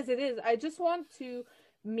 As simple as it is, I just want to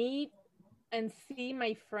meet and see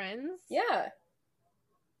my friends. Yeah.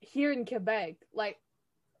 Here in Quebec, like,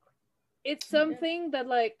 it's something that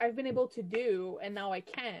like I've been able to do, and now I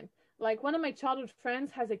can't. Like, one of my childhood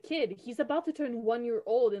friends has a kid. He's about to turn 1 year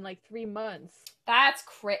old in like 3 months. That's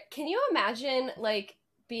Can you imagine like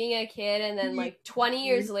being a kid and then like 20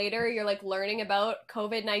 years later you're like learning about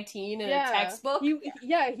COVID-19 in a textbook?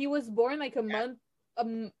 He was born like a month. A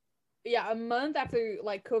month after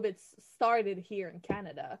like COVID started here in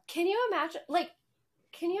Canada. Can you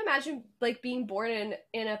imagine like being born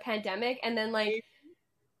in a pandemic and then like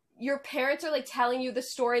your parents are like telling you the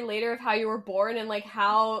story later of how you were born and like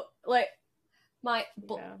how like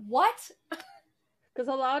what? Because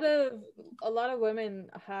a lot of women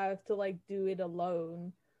have to like do it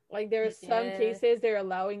alone. Like there are some cases they're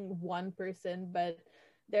allowing one person, but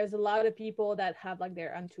there's a lot of people that have like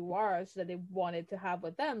their entourage that they wanted to have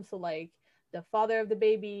with them. So like the father of the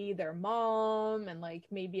baby, their mom, and like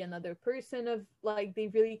maybe another person of like they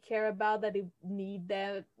really care about that they need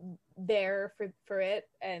them there for it,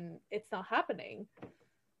 and it's not happening.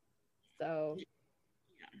 So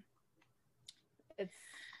it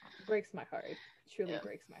breaks my heart. Truly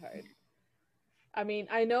breaks my heart. I mean,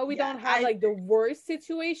 I know we don't have like the worst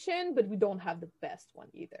situation, but we don't have the best one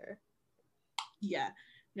either. Yeah.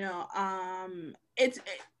 No, it's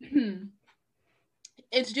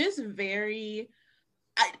just very,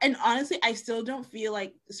 and honestly, I still don't feel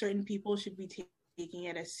like certain people should be taking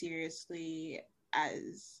it as seriously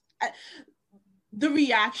as the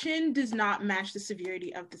reaction does not match the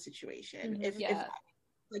severity of the situation.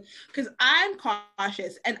 Because I'm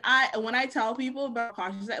cautious, and when I tell people about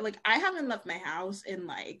cautious, like I haven't left my house in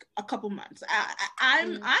like a couple months.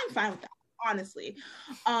 I'm fine with that, honestly.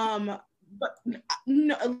 But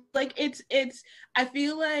no, like it's I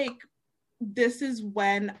feel like this is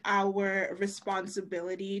when our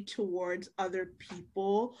responsibility towards other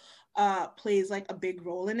people plays like a big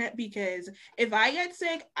role in it, because if I get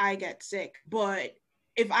sick, I get sick. But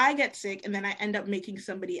if I get sick and then I end up making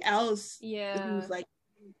somebody else who's like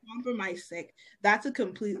compromised sick, that's a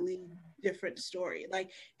completely different story.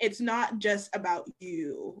 Like it's not just about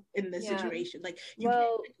you in this situation. Like you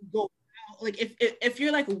can't go like if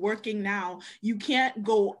you're like working now, you can't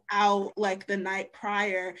go out like the night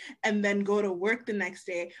prior and then go to work the next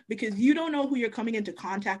day, because you don't know who you're coming into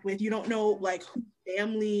contact with. You don't know like who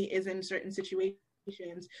family is in certain situations.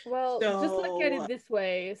 Well, just look at it this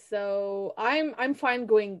way. So I'm fine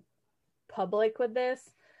going public with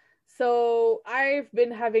this. So I've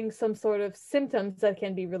been having some sort of symptoms that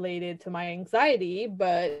can be related to my anxiety,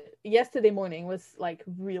 but yesterday morning was like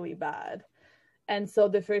really bad. And so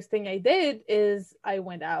the first thing I did is I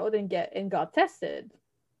went out and got tested,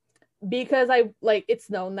 because it's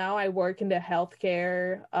known now I work in the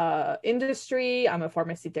healthcare industry. I'm a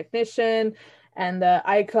pharmacy technician, and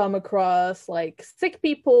I come across like sick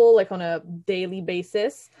people like on a daily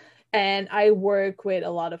basis. And I work with a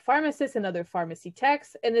lot of pharmacists and other pharmacy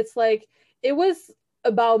techs. And it's like, it was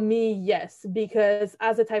about me, yes, because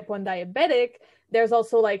as a type 1 diabetic, there's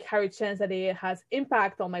also like higher chance that it has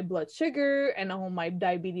impact on my blood sugar and on my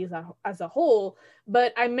diabetes as a whole.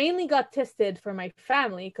 But I mainly got tested for my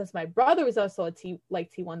family because my brother is also a T1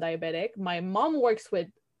 diabetic. My mom works with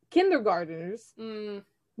kindergartners.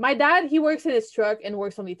 My dad, he works in his truck and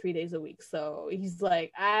works only 3 days a week, so he's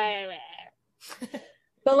like,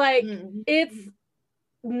 but like, it's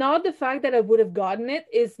not the fact that I would have gotten it,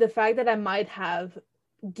 it's the fact that I might have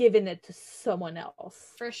given it to someone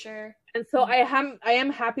else. For sure. And so I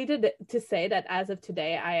am happy to say that as of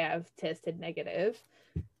today, I have tested negative.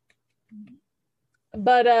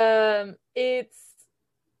 But it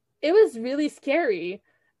was really scary,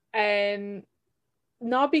 and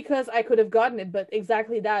not because I could have gotten it, but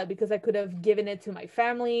exactly that, because I could have given it to my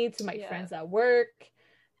family, to my friends at work,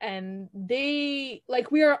 and we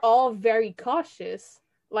are all very cautious.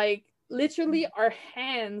 Like, literally our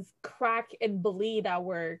hands crack and bleed at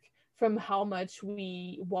work from how much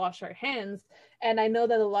we wash our hands. And I know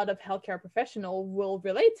that a lot of healthcare professionals will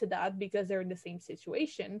relate to that because they're in the same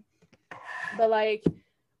situation. But like,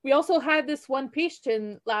 we also had this one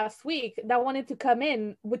patient last week that wanted to come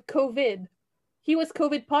in with COVID. He was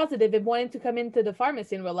COVID positive and wanted to come into the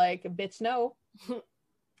pharmacy, and we're like, bitch, no.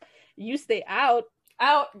 You stay out.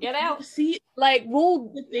 Get out. See, like,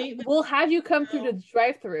 we'll have you come through the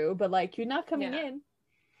drive-through, but like, you're not coming in.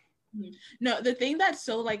 No, the thing that's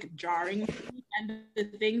so like jarring for me, and the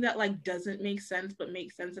thing that like doesn't make sense but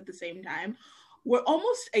makes sense at the same time, we're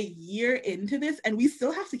almost a year into this and we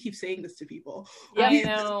still have to keep saying this to people. Yeah, I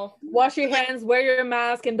know. Wash your hands, wear your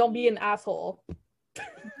mask, and don't be an asshole.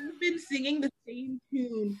 We've been singing the same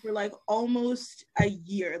tune for like almost a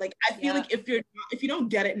year. Like, I feel like if you don't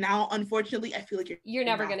get it now, unfortunately, I feel like you're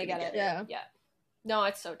never gonna get it. Yeah. No,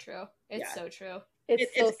 it's so true. It's so true.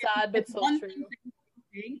 It's so sad, but so true.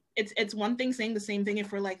 It's one thing saying the same thing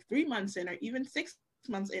if we're like 3 months in, or even 6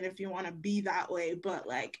 months in, if you want to be that way. But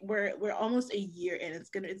like, we're almost a year in.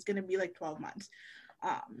 It's gonna be like 12 months.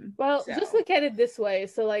 Just look at it this way.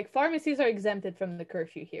 So like, pharmacies are exempted from the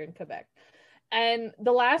curfew here in Quebec. And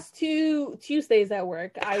the last 2 Tuesdays at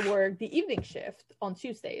work, I worked the evening shift on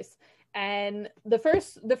Tuesdays. And the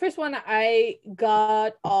first one, I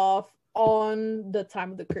got off on the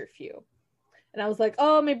time of the curfew. And I was like,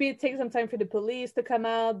 oh, maybe it takes some time for the police to come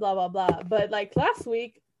out, blah, blah, blah. But like last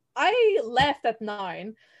week, I left at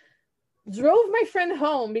 9, drove my friend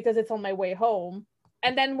home because it's on my way home,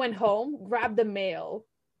 and then went home, grabbed the mail,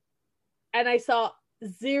 and I saw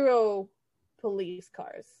 0 police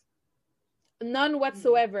cars. None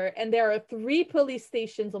whatsoever. And there are 3 police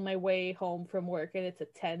stations on my way home from work, and it's a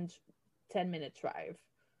 10-minute drive.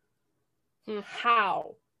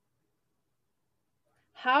 How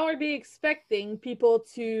are they expecting people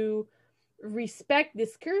to respect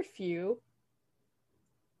this curfew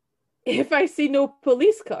if I see no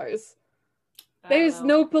police cars? There's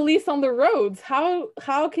no police on the roads.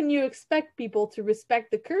 How can you expect people to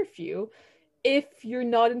respect the curfew if you're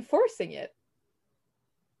not enforcing it?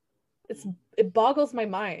 It boggles my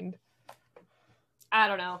mind. I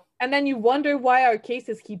don't know. And then you wonder why our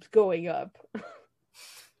cases keeps going up.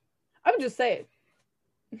 I'm just saying.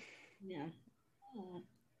 Yeah.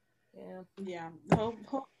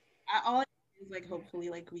 All I is like, hopefully,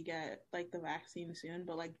 like, we get like the vaccine soon,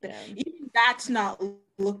 but like even that's not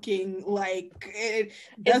looking like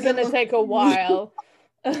it's gonna take a while.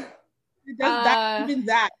 Even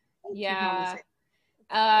that. Yeah.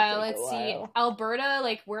 Let's see. Alberta,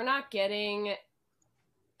 like, we're not getting.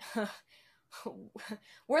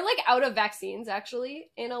 We're like out of vaccines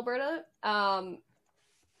actually in Alberta.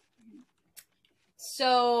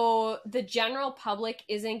 So the general public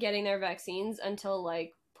isn't getting their vaccines until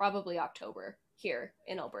like probably October here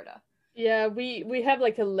in Alberta. Yeah, we have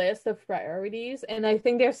like a list of priorities, and I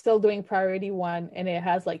think they're still doing priority 1, and it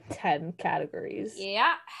has like 10 categories.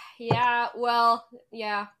 Yeah. Well,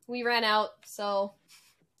 yeah, we ran out, so.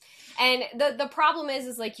 And the problem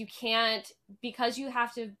is like, you can't, because you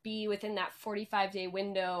have to be within that 45-day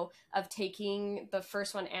window of taking the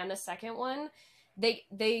first one and the second one.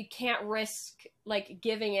 They can't risk like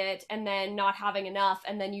giving it and then not having enough,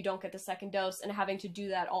 and then you don't get the second dose and having to do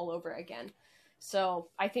that all over again. So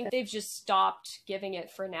I think they've just stopped giving it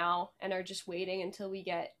for now and are just waiting until we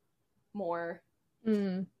get more.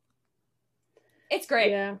 It's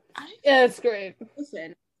great. Yeah, it's great.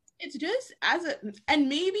 Listen, it's just and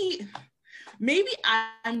maybe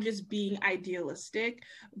I'm just being idealistic,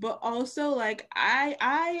 but also like I'm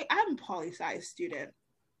a poli-sci student.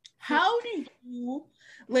 How do you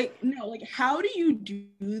how do you do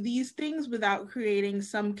these things without creating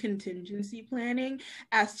some contingency planning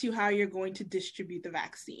as to how you're going to distribute the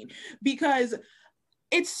vaccine? Because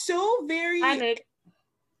it's so very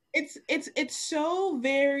it's so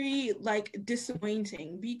very like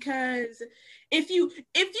disappointing, because if you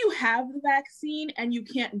have the vaccine and you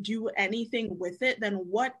can't do anything with it, then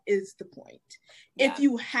what is the point? If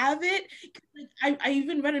you have it, I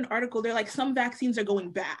even read an article, they're like, some vaccines are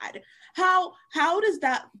going bad. How does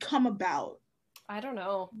that come about? I don't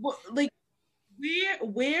know. Like,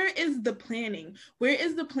 where is the planning? Where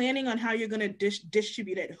is the planning on how you're going to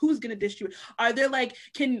distribute it? Who's going to distribute? Are there like,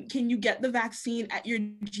 can you get the vaccine at your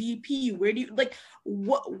GP? Where do you, like,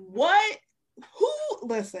 what, who,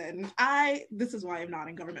 listen, this is why I'm not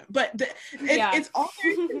in government, but it's all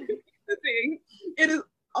the thing. It is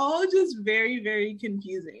all just very, very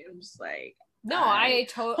confusing. I'm just like, I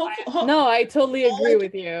totally agree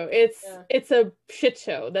with you. It's a shit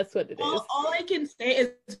show. That's what it is. All I can say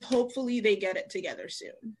is hopefully they get it together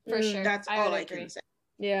soon. For sure. That's all I can say.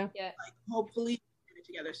 Yeah. Like, hopefully they get it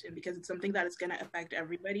together soon, because it's something that is going to affect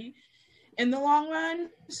everybody in the long run.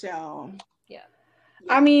 So yeah.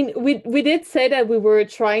 I mean, we did say that we were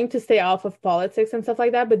trying to stay off of politics and stuff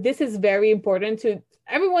like that, but this is very important to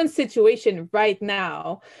everyone's situation right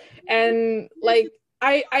now. And like,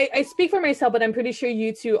 I speak for myself, but I'm pretty sure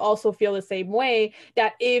you two also feel the same way,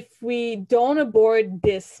 that if we don't abort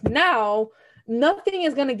this now, nothing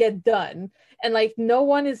is going to get done. And like, no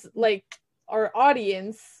one is like, our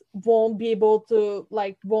audience won't be able to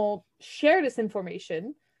like, won't share this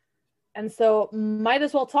information. And so might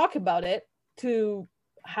as well talk about it to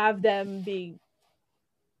have them be.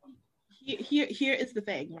 Here is the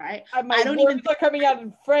thing, right? My words are coming out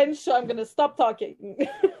in French, so I'm going to stop talking.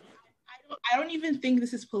 I don't even think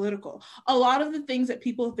this is political. A lot of the things that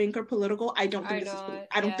people think are political, I don't think this is political.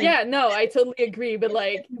 I don't think. Yeah, no, I totally agree. But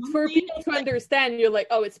like, for people to understand, you're like,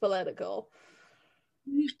 oh, it's political.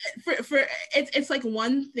 For it's like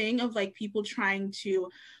one thing of like people trying to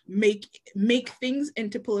make things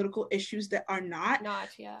into political issues that are not.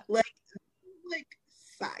 Like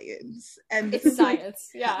science, and it's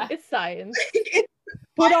science. Yeah, it's science.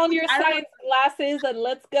 Put on your science glasses and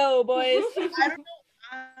let's go, boys.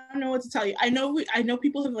 I don't know what to tell you. I know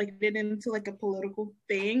people have like been into like a political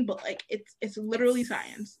thing, but like it's literally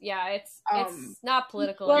science. Yeah, it's not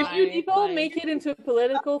political. Well, people make it into a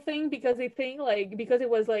political thing because they think like, because it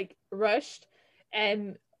was like rushed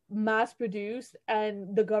and mass produced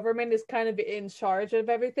and the government is kind of in charge of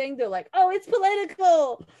everything. They're like, oh, it's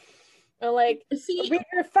political. And like, read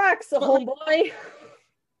your facts, homeboy.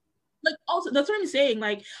 Like, also, that's what I'm saying.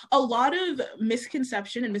 Like, a lot of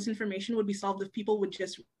misconception and misinformation would be solved if people would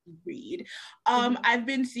just read. I've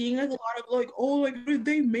been seeing like a lot of like, oh, like, did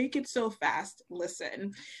they make it so fast?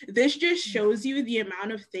 Listen, this just shows you the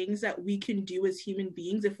amount of things that we can do as human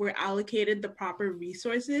beings if we're allocated the proper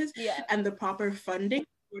resources and the proper funding in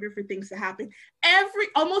order for things to happen.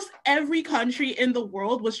 Almost every country in the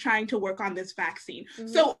world was trying to work on this vaccine.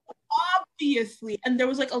 So obviously, and there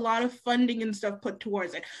was like a lot of funding and stuff put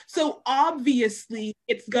towards it. So obviously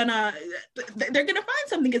they're gonna find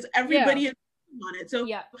something, because everybody is on it. So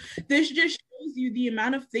this just shows you the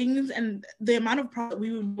amount of things and the amount of problems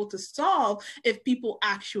we would be able to solve if people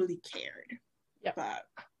actually cared.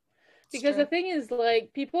 Because the thing is,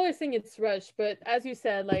 like, people are saying it's rushed, but as you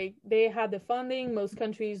said, like, they had the funding, most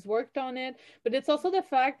countries worked on it, but it's also the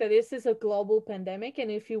fact that this is a global pandemic,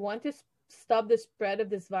 and if you want to stop the spread of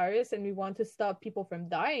this virus and we want to stop people from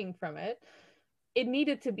dying from it, it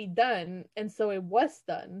needed to be done, and so it was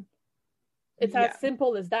done. It's as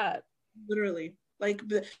simple as that. Literally. Like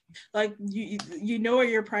you know where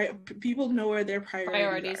your people know where their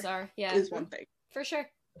priorities are. Is one thing. For sure.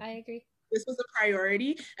 I agree. This was a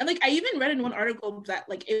priority. And like, I even read in one article that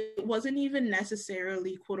like it wasn't even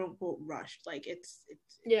necessarily quote unquote rushed. Like it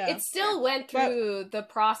still went through the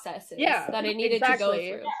processes that it needed to go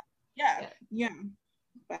through. Yeah.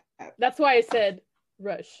 That's why I said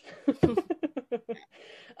rush.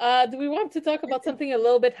 Do we want to talk about something a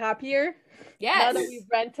little bit happier? Yes. Now that we've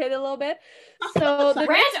ranted a little bit. So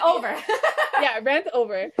rant over. Rant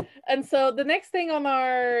over. And so the next thing on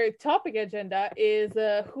our topic agenda is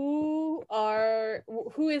who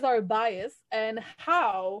is our bias and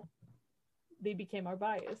how they became our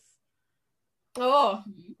bias. Oh,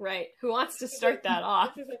 right. Who wants to start that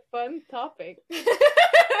off? This is a fun topic.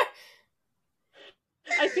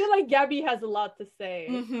 I feel like Gabby has a lot to say.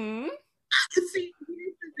 See,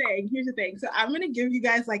 here's the thing. So I'm going to give you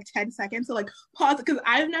guys like 10 seconds to like pause, because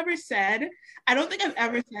I don't think I've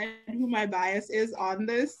ever said who my bias is on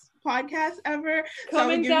this podcast ever.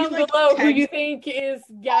 Comment down below who you think is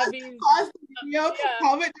Gabby's. Pause the video,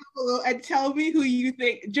 comment down below and tell me who you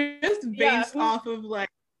think, just based off of like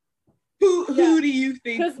Who do you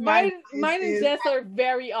think? Because mine and Jess are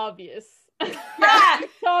very obvious. Yeah, we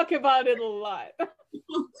talk about it a lot.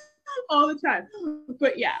 All the time.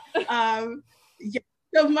 But yeah.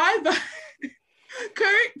 So my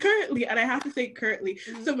currently, and I have to say currently,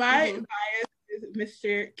 so my bias is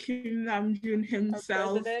Mr. Kim Namjoon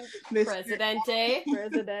himself. President.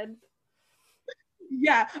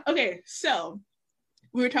 Yeah. Okay. So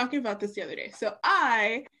we were talking about this the other day. So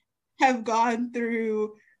I have gone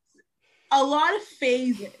through a lot of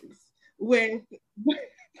phases with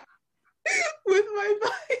my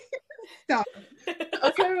bias. Stop.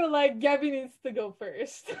 Okay, we're like, Gabby needs to go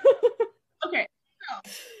first. Okay.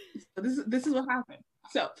 So this is what happened.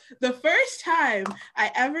 So the first time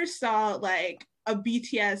I ever saw like a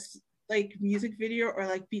BTS like music video or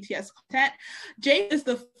like BTS content, Jay is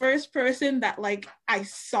the first person that like I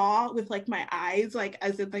saw with like my eyes, like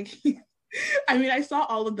as in like I mean I saw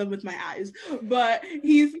all of them with my eyes, but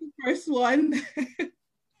he's the first one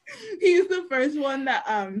he's the first one that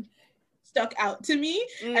stuck out to me.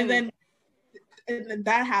 And then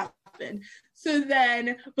that happened. So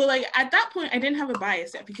then, but like at that point, I didn't have a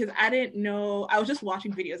bias yet because I didn't know, I was just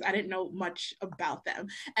watching videos. I didn't know much about them.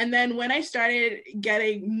 And then when I started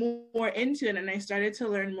getting more into it and I started to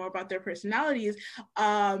learn more about their personalities,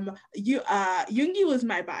 Yoongi was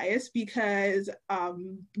my bias because at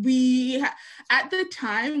the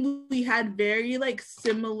time we had very like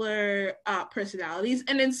similar personalities.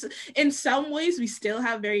 And in some ways we still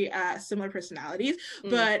have very similar personalities,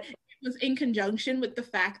 but it was in conjunction with the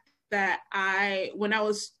fact that when I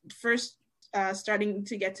was first starting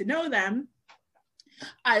to get to know them,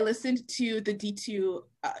 I listened to the D2,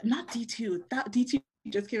 not D2, that D2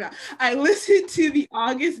 just came out. I listened to the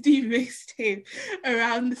August D mixtape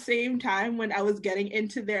around the same time when I was getting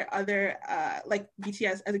into their other, like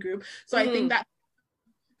BTS as a group. So I think that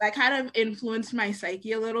kind of influenced my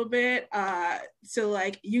psyche a little bit. So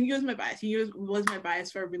like Yoongi was my bias. Yoongi was my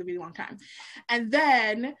bias for a really, really long time. And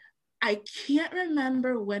then I can't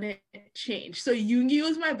remember when it changed. So Yoongi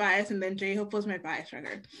was my bias and then J-Hope was my bias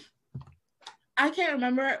record. I can't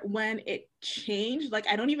remember when it changed. Like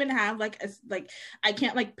I don't even have I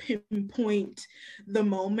can't like pinpoint the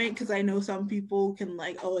moment because I know some people can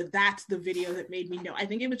like, oh, that's the video that made me know. I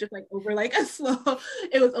think it was just like over like a slow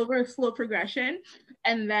progression.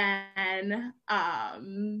 And then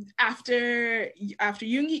after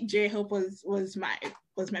Yoongi, J-Hope was my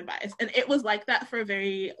bias. And it was like that for a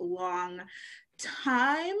very long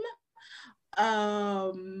time.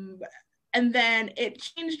 And then it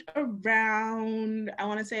changed around, I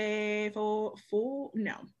want to say no.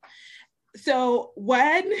 So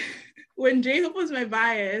when J-Hope was my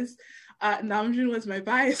bias, Namjoon was my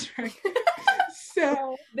bias, right?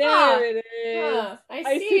 So there it is.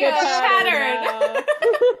 I see a pattern.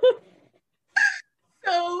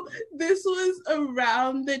 So this was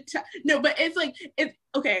around the time. No, but it's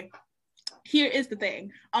okay. Here is the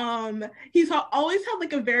thing. He's always had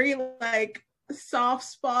like a very like soft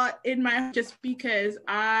spot in my heart just because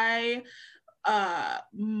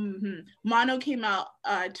Mono came out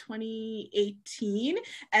 2018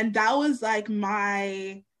 and that was like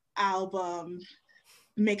my album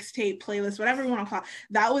mixtape playlist, whatever you want to call it.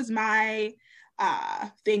 That was my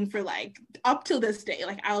thing for like up till this day.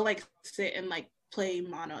 Like I'll like sit and like play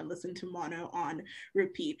Mono and listen to Mono on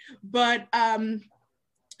repeat. But I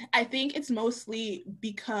think it's mostly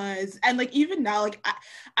because, and like even now, like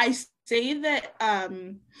I say that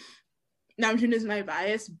Namjoon is my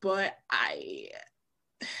bias, but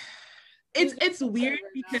it's weird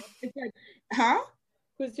because it's like, huh?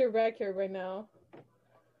 Who's your record right now?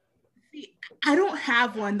 See, I don't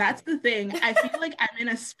have one. That's the thing. I feel like I'm in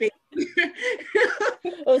a space. I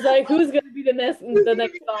was like, who's gonna be the next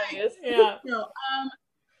bias? Yeah.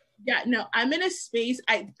 No, I'm in a space.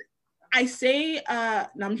 I say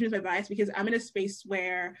Namjoon is my bias because I'm in a space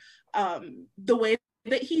where the way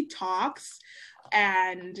that he talks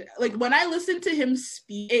and like when I listen to him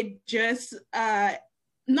speak, it just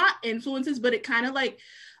not influences, but it kind of like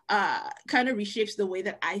kind of reshapes the way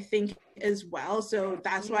that I think as well. So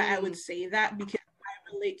that's why I would say that, because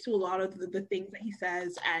I relate to a lot of the things that he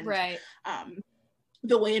says and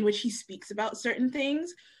the way in which he speaks about certain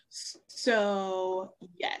things. So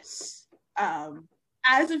yes,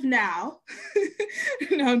 as of now,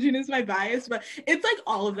 Namjoon is my bias, but it's like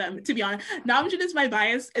all of them, to be honest. Namjoon is my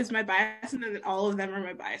bias, and then all of them are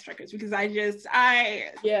my bias records because I feel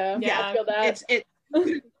that. It's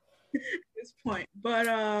this point. But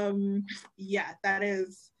yeah, that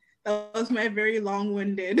was my very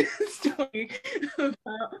long-winded story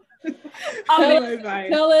about my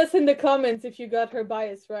bias. Tell us in the comments if you got her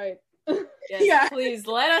bias right. Yes, please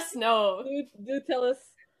let us know. Do tell us.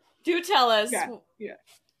 Do tell us. Yeah.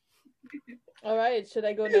 All right, should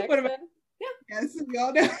I go next then? Yeah. Yes, we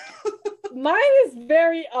all know. Mine is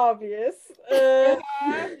very obvious.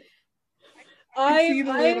 I'm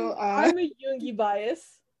a Yoongi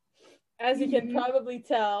bias, as you can probably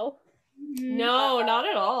tell. No, not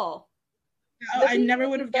at all. No, I never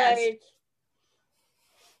would have guessed. Like,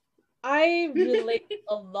 I relate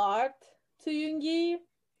a lot to Yoongi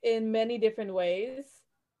in many different ways.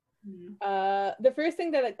 The first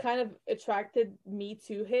thing that kind of attracted me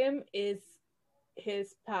to him is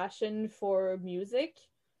his passion for music,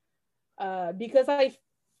 because I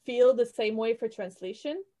feel the same way for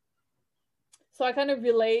translation. So I kind of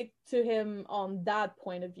relate to him on that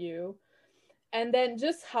point of view. And then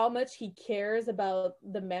just how much he cares about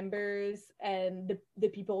the members and the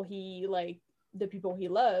people he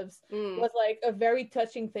loves was like a very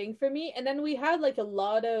touching thing for me. And then we had like a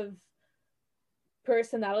lot of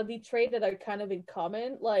personality trait that are kind of in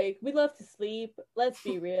common. Like, we love to sleep, let's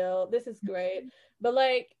be real, this is great. But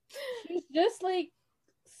like, he's just like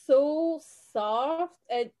so soft,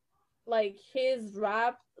 and like his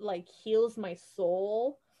rap like heals my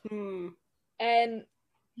soul. And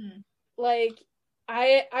like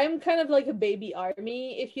I'm kind of like a baby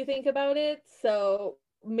army, if you think about it. So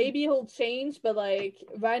maybe he'll change, but like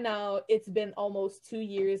right now it's been almost 2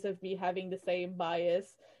 years of me having the same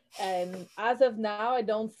bias, and as of now I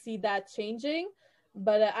don't see that changing.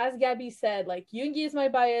 But as Gabby said, like, Yoongi is my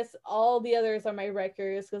bias, all the others are my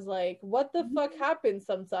wreckers, because like, what the fuck happens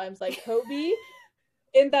sometimes? Like, Kobe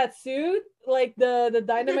in that suit, like the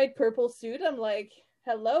dynamite purple suit, I'm like,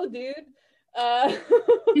 hello dude.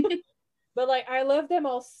 But like, I love them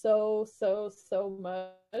all so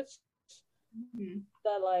much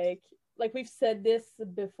that like we've said this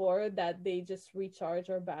before, that they just recharge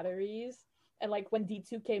our batteries. And like, when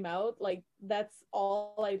D2 came out, like, that's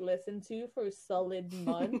all I listened to for a solid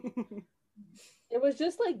month. It was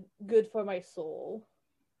just like good for my soul.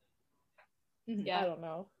 Yeah, I don't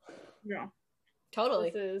know. Yeah, totally.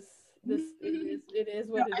 It is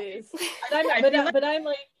what it is.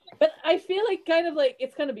 But I feel like kind of like,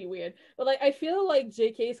 it's gonna be weird, but like, I feel like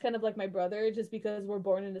JK is kind of like my brother, just because we're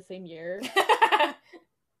born in the same year.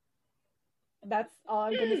 That's all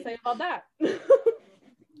I'm gonna say about that.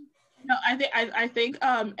 No, I think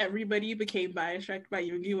everybody became bias tracked by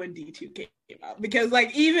Yoongi when D2 came out, because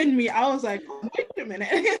like, even me, I was like, oh, wait a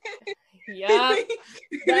minute. Yeah,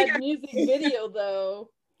 that music video though,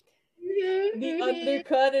 the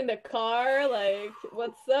undercut in the car, like,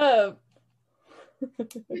 what's up?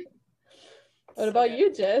 What about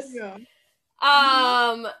you, Jess? Yeah.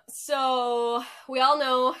 So we all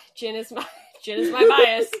know Jin is my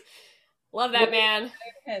bias. Love that man.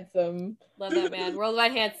 Handsome. Love that man.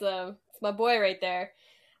 Worldwide handsome. It's my boy right there.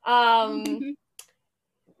 Yeah,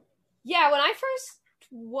 when I first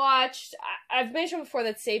watched, I've mentioned before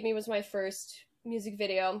that Save Me was my first music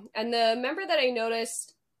video, and the member that I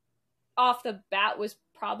noticed off the bat was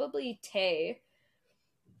probably Tae.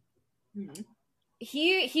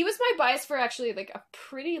 He was my bias for actually like a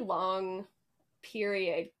pretty long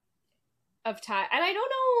period of time, and I don't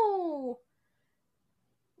know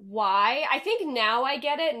why. I think now I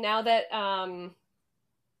get it, now that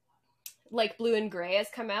like Blue and Gray has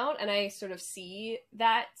come out and I sort of see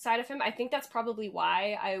that side of him. I think that's probably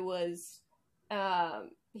why I was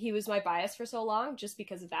he was my bias for so long, just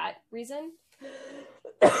because of that reason.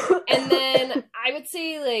 And then I would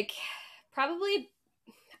say, like, probably,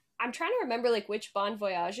 I'm trying to remember like which Bon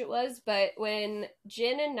Voyage it was, but when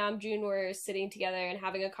Jin and Namjoon were sitting together and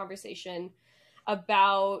having a conversation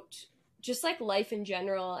about just like life in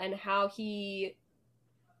general and how he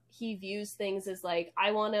views things as like,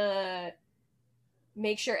 I want to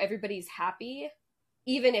make sure everybody's happy,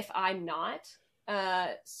 even if I'm not,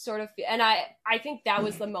 sort of. And I think that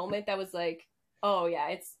was the moment that was like, oh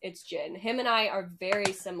yeah, it's Jin. Him and I are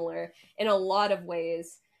very similar in a lot of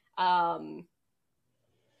ways.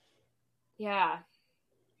 Yeah,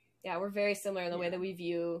 we're very similar in the way that we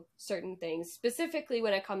view certain things, specifically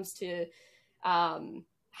when it comes to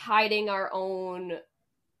hiding our own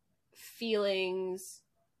feelings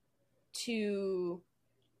to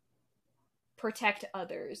protect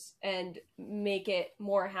others and make it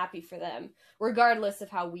more happy for them, regardless of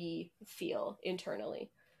how we feel internally.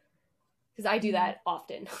 Because I do that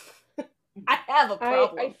often. I have a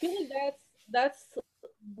problem. I feel like that's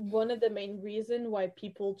one of the main reasons why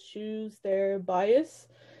people choose their bias.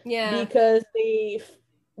 Yeah, because they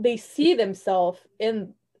see themselves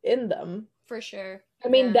in them. For sure. I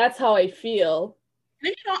mean, that's how I feel.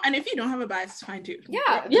 And if you don't have a bias, it's fine too.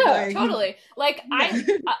 Yeah, like, totally. Like,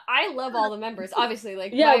 I love all the members, obviously.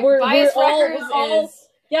 Like, yeah, my bias records is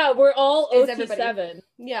Yeah, we're all OT7.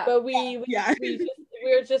 Yeah. But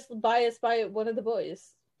we're just biased by one of the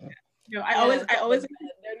boys. No, I always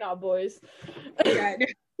they're not boys. Yeah.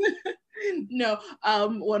 No,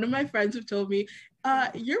 one of my friends have told me,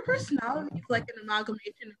 your personality is like an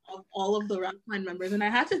amalgamation of all of the Rockline members, and I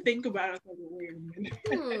had to think about it.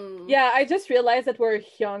 Yeah, I just realized that we're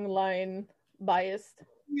Hyung Line biased.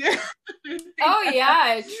 Yeah. Oh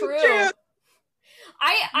yeah, true.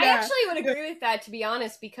 I actually would agree with that, to be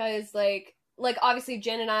honest, because like obviously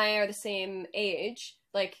Jin and I are the same age.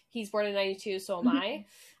 Like he's born in 92, so am I.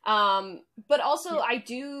 But also I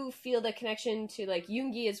do feel the connection to like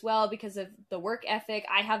Yoongi as well because of the work ethic.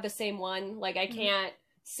 I have the same one. Like I can't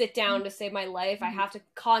sit down to save my life. I have to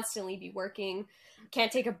constantly be working.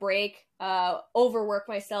 Can't take a break. Overwork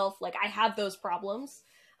myself. Like I have those problems.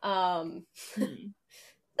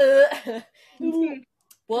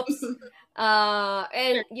 Whoops.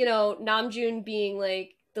 And you know, Namjoon being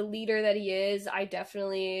like the leader that he is, I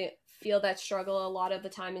definitely feel that struggle a lot of the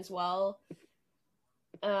time as well.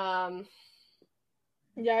 On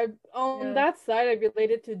that side, I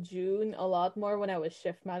related to June a lot more when I was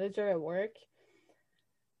shift manager at work.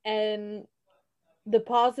 And the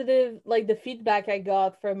positive, like the feedback I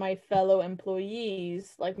got from my fellow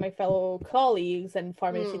employees, like my fellow colleagues and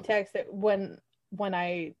pharmacy techs, that when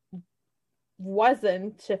I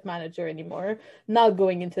wasn't shift manager anymore, not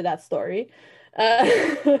going into that story,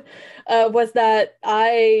 was that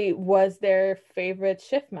I was their favorite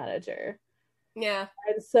shift manager. Yeah.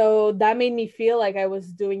 And so that made me feel like I was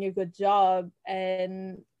doing a good job,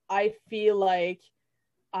 and I feel like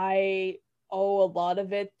I owe a lot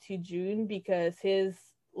of it to June because his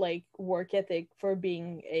like work ethic for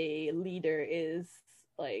being a leader is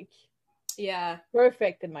like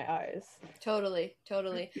perfect in my eyes. Totally.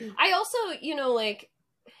 I also, you know, like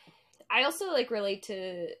relate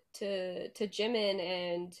to Jimin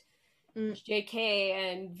and JK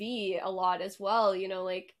and V a lot as well, you know,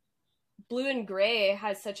 like Blue and Gray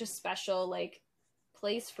has such a special like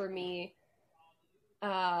place for me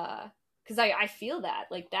because I feel that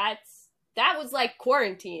like that was like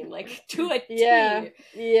quarantine, like to a T.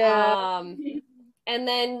 And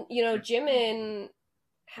then, you know, Jimin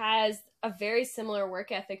has a very similar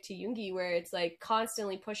work ethic to Yoongi, where it's like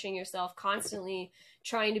constantly pushing yourself, constantly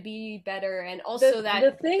trying to be better, and also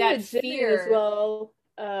the thing that with fear as well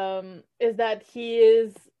is that he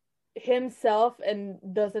is himself and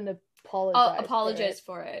doesn't apologize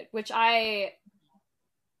for it, which I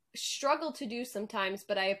struggle to do sometimes,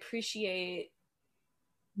 but I appreciate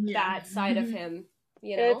that side of him,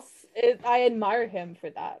 you know. I admire him for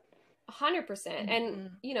that 100%.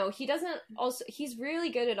 And you know, he's really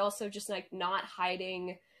good at also just like not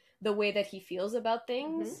hiding the way that he feels about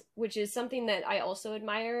things, which is something that I also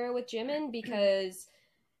admire with Jimin, because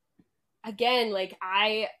again, like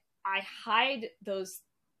I hide those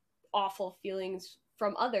awful feelings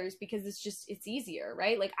from others because it's easier,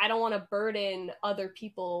 right? Like I don't want to burden other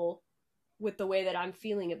people with the way that I'm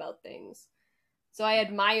feeling about things. So I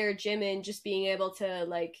admire Jimin just being able to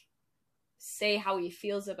like say how he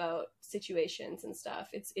feels about situations and stuff.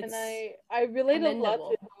 It's and I relate a lot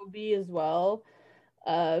to Hobi as well,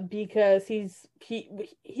 because he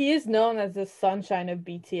is known as the sunshine of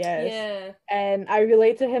BTS. Yeah. And I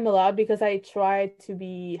relate to him a lot because I try to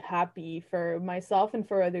be happy for myself and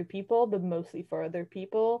for other people, but mostly for other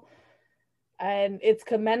people. And it's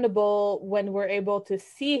commendable when we're able to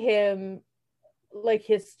see him like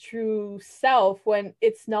his true self when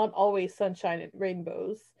it's not always sunshine and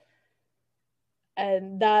rainbows.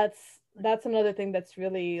 And that's another thing that's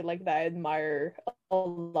really like that I admire a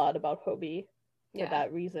lot about Hobi for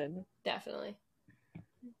that reason. Definitely.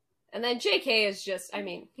 And then JK is just, I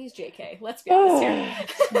mean, he's JK. Let's be honest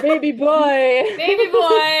here. Baby boy. Baby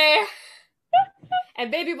boy.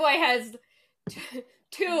 And baby boy has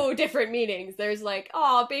two different meanings. There's like,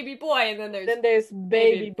 oh, baby boy, and then there's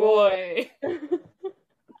baby boy.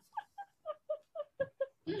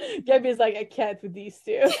 Gabby's like, I can't with these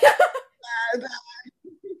two.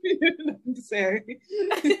 Sorry.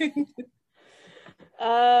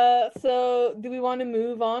 So do we want to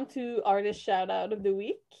move on to artist shout out of the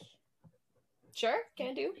week? Sure,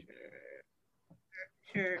 can do.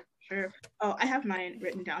 Sure. Oh, I have mine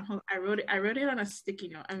written down. Hold on. I wrote it on a sticky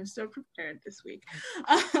note. I'm so prepared this week.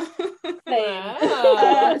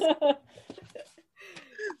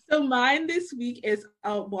 So mine this week is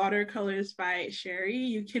Watercolors by Sherry.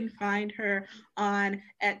 You can find her on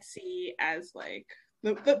Etsy as like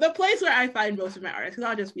the place where I find most of my artists, because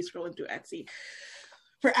I'll just be scrolling through Etsy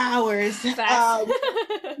for hours.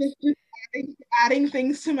 adding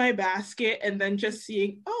things to my basket and then just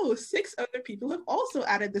seeing, oh, 6 other people have also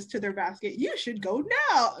added this to their basket. You should go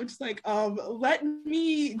now. I'm just like, let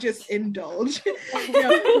me just indulge.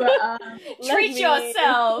 Treat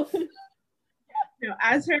yourself.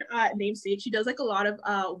 As her name states, she does like a lot of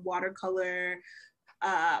watercolor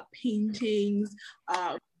paintings.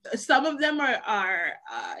 Some of them are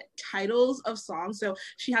titles of songs. So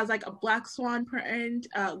she has like a Black Swan print,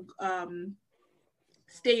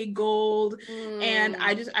 Stay Gold, and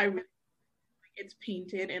I really like it's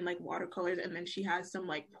painted in like watercolors, and then she has some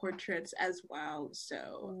like portraits as well.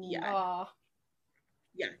 So yeah,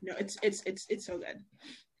 no, it's so good.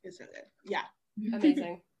 It's so good. Yeah,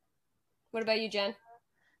 amazing. What about you, Jen?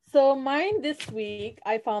 So mine this week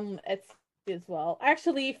I found Etsy as well.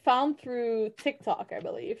 Actually found through TikTok, I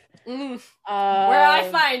believe. Where I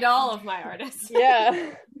find all of my artists.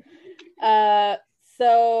 Yeah.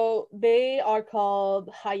 So they are called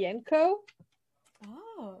Hyenko.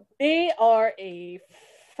 Oh. They are a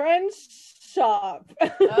French shop.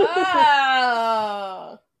 Oh.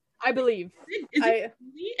 I believe. I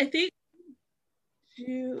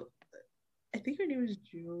think her name is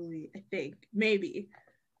Julie. I think. Maybe.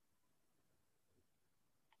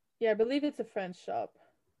 Yeah, I believe it's a French shop.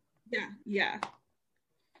 Yeah.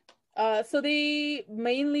 So they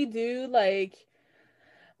mainly do like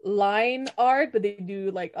line art, but they do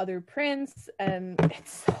like other prints, and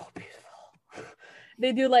it's so beautiful.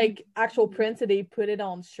 They do like actual prints, and they put it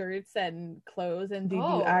on shirts and clothes, and they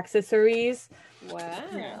do accessories.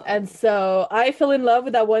 Wow. And so I fell in love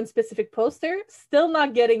with that one specific poster. Still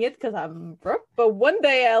not getting it because I'm broke, but one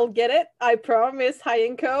day I'll get it. I promise,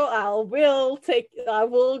 Hyenko. I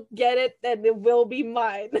will get it, and it will be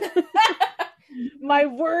mine. My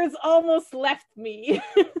words almost left me.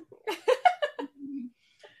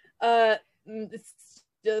 It's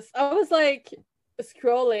just, I was like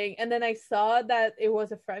scrolling, and then I saw that it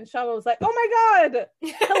was a French shop. I was like, oh my god,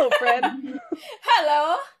 hello friend.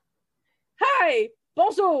 Hello, hi,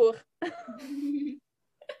 bonjour.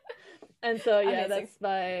 And so yeah, amazing.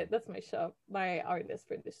 that's my shop, my artist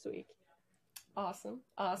for this week. Awesome.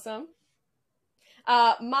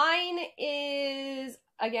 Mine is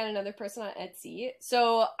again another person on Etsy.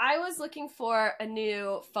 So I was looking for a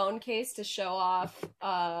new phone case to show off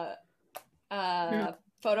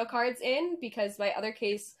photo cards in, because my other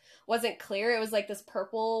case wasn't clear. It was like this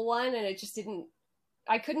purple one, and it just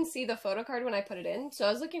I couldn't see the photo card when I put it in. So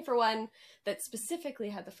I was looking for one that specifically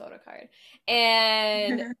had the photo card.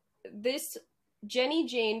 And this Jenny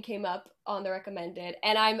Jane came up on the recommended,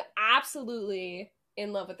 and I'm absolutely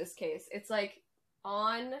in love with this case. It's like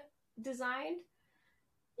on designed.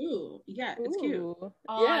 Ooh, yeah, it's cute.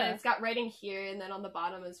 Yeah, it's got writing here and then on the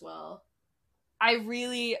bottom as well. I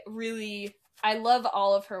really, really, I love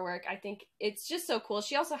all of her work. I think it's just so cool.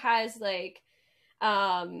 She also has like,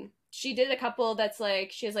 she did a couple that's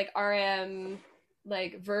like, she has like RM,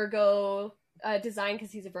 like Virgo design,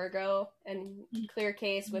 because he's a Virgo, and clear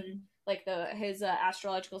case with like his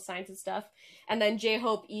astrological signs and stuff. And then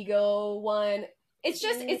J-Hope Ego one. It's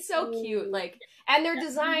just, it's so cute. Like, and they're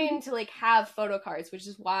designed to like have photo cards, which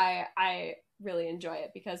is why I really enjoy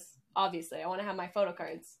it, because obviously I want to have my photo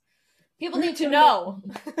cards. People need to know.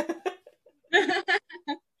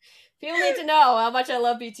 People need to know how much I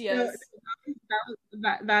love BTS.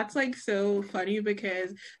 That's like so funny,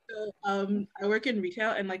 because I work in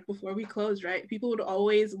retail, and like before we closed, right, people would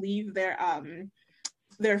always leave their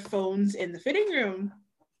phones in the fitting room.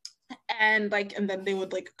 And then they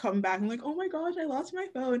would like come back and like, oh my gosh, I lost my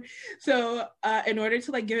phone. So in order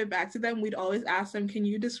to like give it back to them, we'd always ask them, can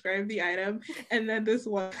you describe the item? And then this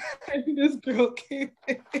girl came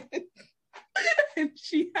in, and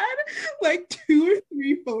she had like 2 or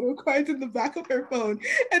 3 photo cards in the back of her phone.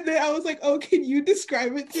 And then I was like, oh, can you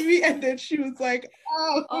describe it to me? And then she was like,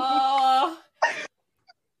 oh.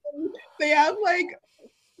 They have like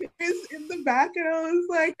is in the back, and I was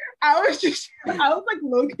like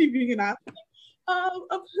low-key being an ass.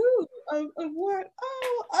 Of who? Of what?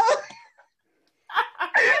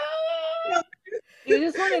 You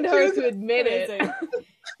just wanted her to admit it.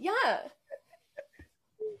 Yeah.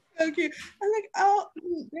 Okay. I was like, oh,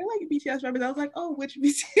 they're like BTS members. I was like, oh, which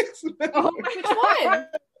BTS member? Oh, which one?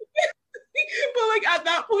 But like at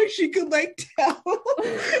that point, she could like tell,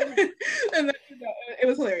 and then, it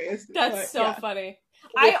was hilarious. That's so funny.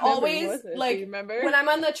 I always like when I'm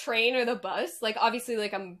on the train or the bus, like obviously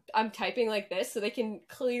like I'm typing like this so they can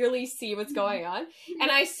clearly see what's going on.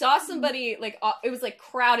 And I saw somebody like it was like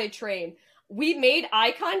crowded train. We made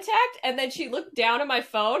eye contact, and then she looked down at my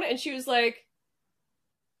phone and she was like,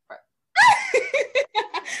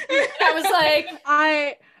 I was like,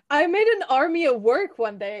 I made an army of work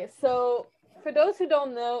one day. So for those who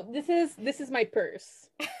don't know, this is my purse.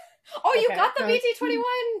 Oh, you got the BT21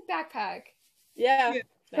 backpack. Yeah,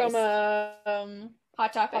 nice. From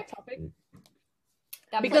Hot Topic.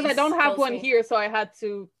 Because I don't have one here, so I had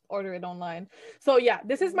to order it online. So yeah,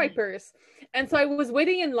 this is my purse. And so I was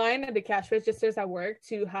waiting in line at the cash registers at work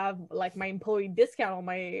to have like my employee discount on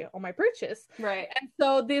my purchase. Right. And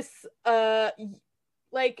so this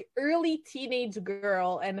like early teenage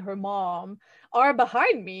girl and her mom are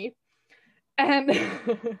behind me. And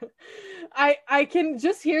I can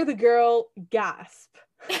just hear the girl gasp.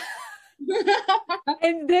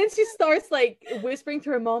 And then she starts like whispering to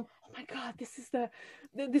her mom, "Oh my god, this is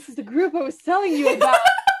the group I was telling you about."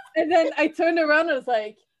 And then I turned around and was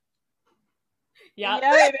like, yeah,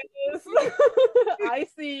 it is. I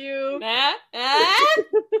see you.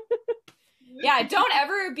 Yeah, don't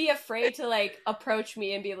ever be afraid to like approach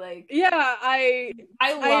me and be like, yeah, I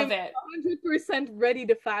love it. 100% ready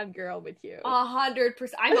to fangirl with you.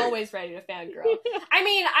 100%. I'm always ready to fangirl. I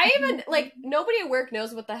mean, I even like nobody at work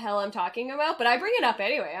knows what the hell I'm talking about, but I bring it up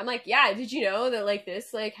anyway. I'm like, yeah, did you know that like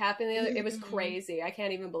this like happened the other? It was crazy. I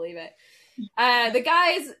can't even believe it. The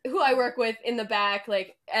guys who I work with in the back,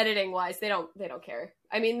 like editing wise, they don't care.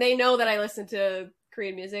 I mean, they know that I listen to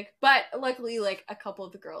Korean music, but luckily, like a couple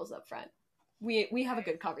of the girls up front, we have a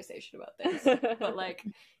good conversation about this. But like,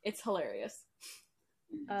 it's hilarious.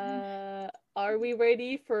 Are we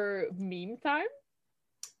ready for meme time?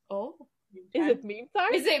 Oh, is it meme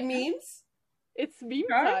time? Is it memes? It's meme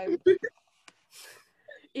time.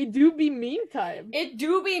 It do be meme time. It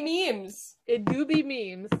do be memes. It do be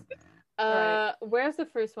memes. Right. Where's the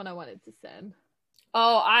first one I wanted to send?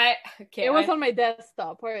 Oh, okay. It was on my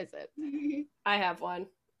desktop. Where is it? I have one.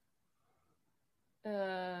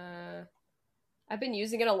 I've been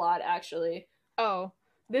using it a lot, actually. Oh,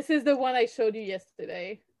 this is the one I showed you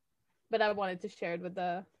yesterday, but I wanted to share it with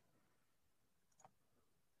the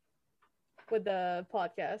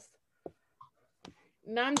podcast.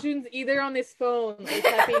 Namjoon's either on his phone or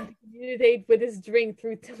tapping to communicate with his drink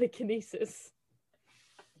through telekinesis.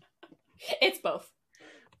 It's both.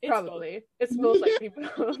 Probably. It's most likely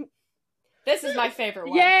both. This is my favorite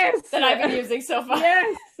one. Yes! That I've been using so far.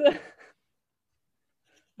 Yes!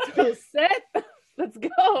 Set. Let's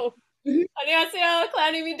go. 안녕하세요,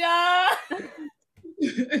 clown입니다.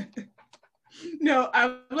 No,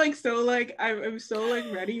 I'm so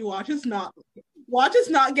ready. Watch us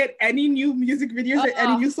not get any new music videos or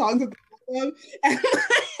any new songs of them. And,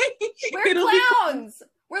 we're clowns.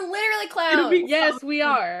 We're literally clowns. Yes, we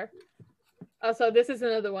are. Also, this is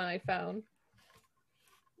another one I found.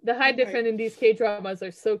 The high different in these K-dramas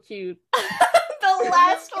are so cute. The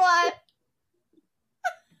last one.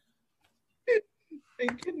 I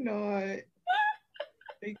cannot.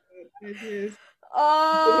 It is.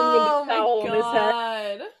 Oh my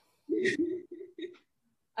god.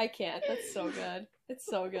 I can't. That's so good. It's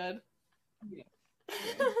so good. Yeah.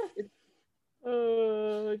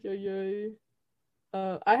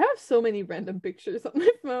 I have so many random pictures on my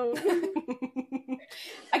phone.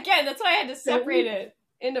 Again, that's why I had to separate it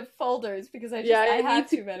into folders because I have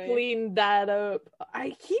too many. Clean that up.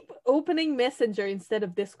 I keep opening Messenger instead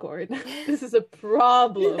of Discord. This is a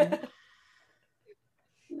problem.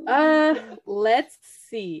 Let's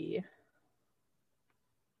see.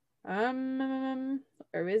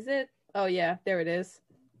 Where is it? Oh yeah, there it is.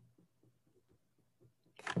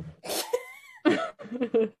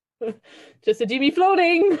 Just a Jimmy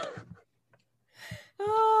floating.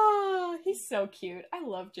 Oh, he's so cute. I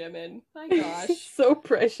love Jimin. My gosh. He's so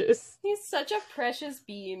precious. He's such a precious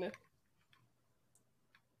bean.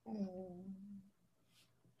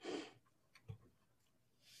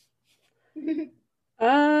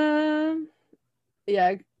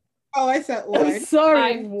 Yeah. Oh, I said Lord. I'm sorry.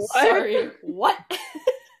 I'm sorry. What?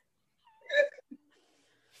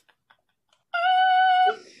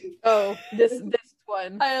 Oh, this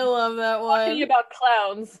one. I love that one. Talking about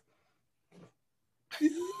clowns.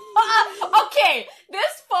 Okay,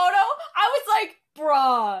 this photo, I was like,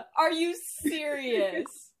 bruh, are you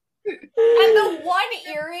serious? And the one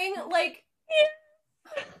earring, like,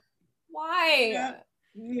 why? Yeah.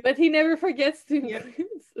 But he never forgets to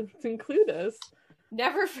include us.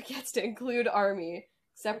 Never forgets to include Army,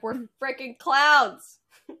 except we're freaking clowns.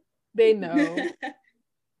 They know.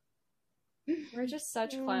 We're just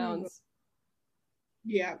such clowns.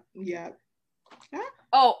 Yeah.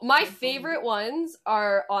 Oh, my favorite ones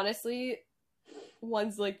are honestly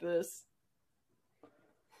ones like this.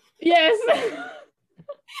 Yes!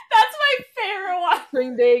 That's my favorite one.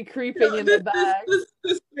 Spring Day creeping in the back.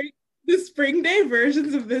 The Spring Day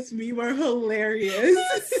versions of this meme are hilarious.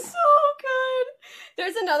 It's so good.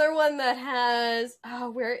 There's another one that has... Oh,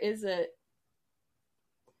 where is it?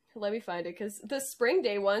 Let me find it, because the Spring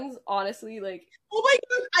Day ones, honestly, like... Oh my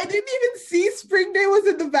god, I didn't even see Spring Day was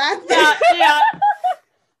in the back. Yeah.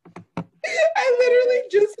 I literally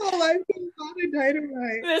just saw Life Goes On in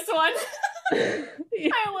Dynamite. This one. I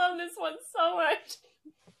love this one so much.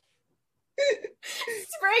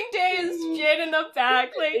 Spring Day is Jin in the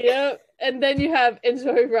back. Like, yep. And then you have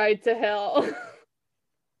Enjoy Ride to Hell.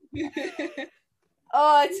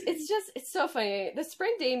 Oh, it's so funny. The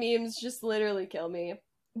Spring Day memes just literally kill me.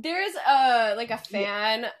 There's a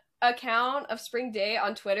fan account of Spring Day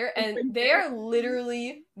on Twitter, and they're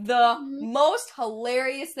literally the most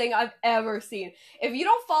hilarious thing I've ever seen. If you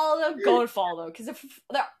don't follow them, go and follow them, because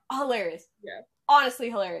they're hilarious. Yeah. Honestly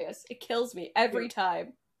hilarious. It kills me every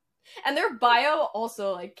time. And their bio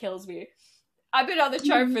also, like, kills me. I've been on the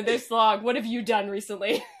chart for this long. What have you done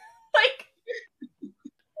recently? Like,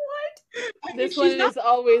 what? I mean, this one is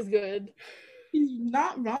always good. He's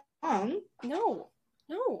not wrong. No.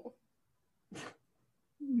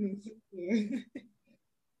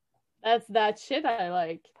 That's that shit I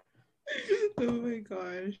like. Oh my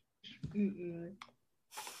gosh. Mm-mm.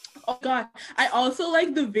 Oh god, I also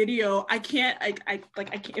like the video. I can't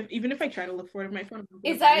even if I try to look for it on my phone.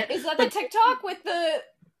 Is that the TikTok with the?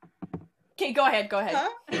 Okay, go ahead. Huh?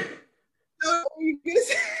 No, you gonna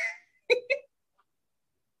say...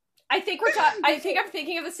 I think I'm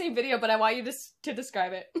thinking of the same video, but I want you to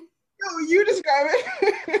describe it. No, you describe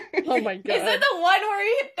it. Oh my god. Is it the one where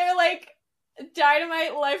they're like,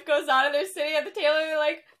 Dynamite, Life Goes On, and they're sitting at the table and they're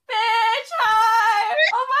like, bitch, hi!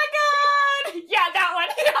 Oh my god! Yeah, that one.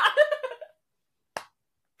 Yeah.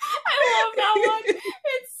 I love that one.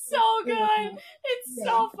 It's so good. It's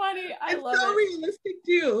so funny. I love it. It's so realistic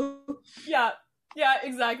too. Yeah,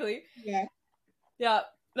 exactly. Yeah.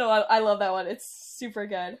 No, I love that one. It's super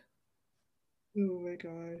good. Oh my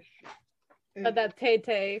gosh. That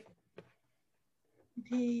Tay-Tay.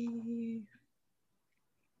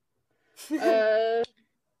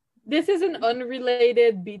 This is an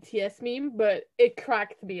unrelated BTS meme, but it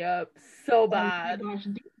cracked me up so bad. Oh my gosh,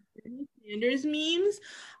 Bernie Sanders memes.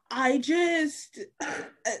 I just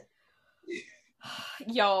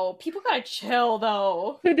Yo, people gotta chill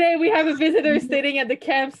though. Today we have a visitor sitting at the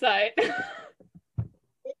campsite.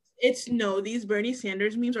 These Bernie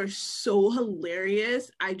Sanders memes are so hilarious.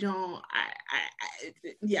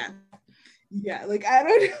 Yeah, like I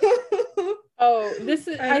don't know. Oh, this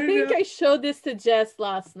is I think I showed this to Jess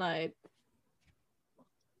last night.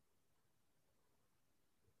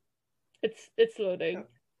 It's loading.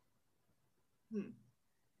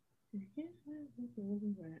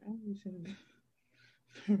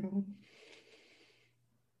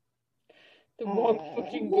 The one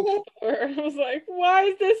fucking bookstore. I was like, why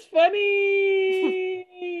is this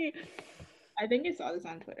funny? I think I saw this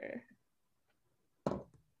on Twitter.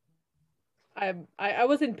 I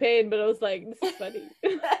was in pain, but I was like, this is funny.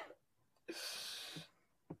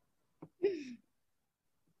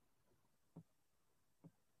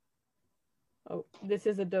 Oh, this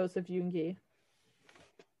is a dose of Yoongi.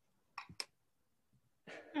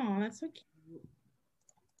 Oh, that's so cute.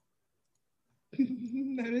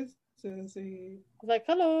 That is so sweet. I was like,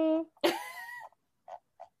 hello.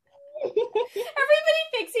 Everybody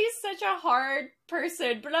thinks he's such a hard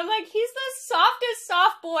person, but I'm like, he's the softest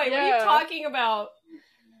soft boy. Yeah. What are you talking about?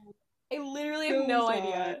 I literally have no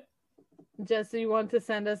idea. Jess, do you want to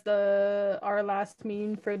send us our last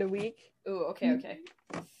meme for the week? Ooh, okay.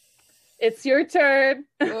 It's your turn.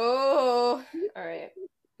 Oh, all right.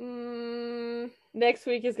 Next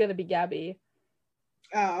week is gonna be Gabby.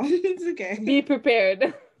 Oh, it's okay. Be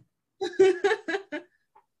prepared.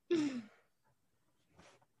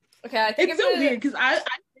 Okay, I think it's so weird because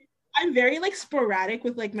I'm very like sporadic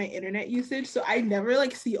with like my internet usage, so I never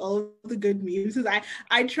like see all of the good memes. Because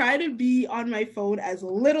I try to be on my phone as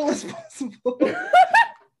little as possible.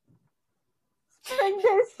 Spring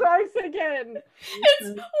Day strikes again. It's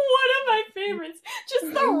one of my favorites.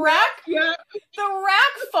 Just the rack, the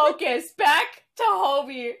rack focus back to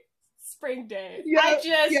Hobie. Spring Day. Yeah,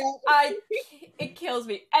 it kills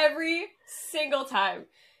me every single time.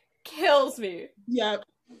 Kills me. Yep.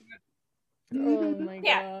 Oh my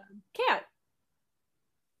god. Can't.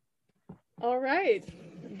 All right.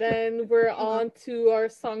 Then we're on to our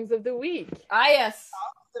songs of the week. Ah, yes.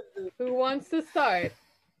 Who wants to start?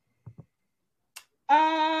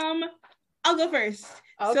 I'll go first.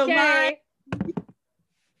 Okay. So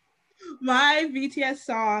my BTS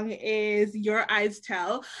song is Your Eyes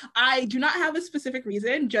Tell. I do not have a specific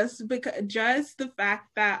reason, just the fact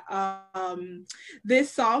that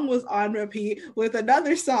this song was on repeat with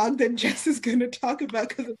another song that Jess is gonna talk about,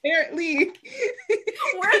 because apparently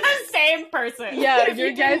we're the same person. Yeah,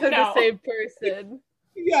 you guys are the same person.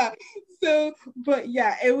 Yeah. So, but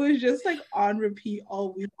yeah, it was just like on repeat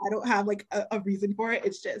all week. I don't have like a reason for it.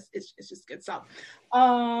 It's just good stuff.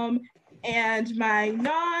 And my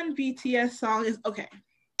non-BTS song is okay.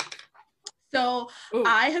 So Ooh.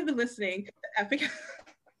 I have been listening to Epic.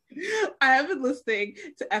 I have been listening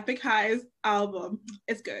to Epic High's album.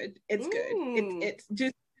 It's good. It's good. It's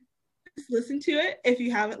just listen to it if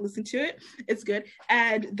you haven't listened to it. It's good.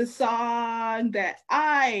 And the song that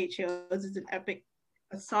I chose is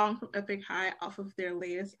a song from Epic High off of their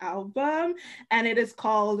latest album, and it is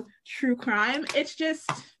called True Crime. It's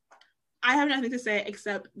just, I have nothing to say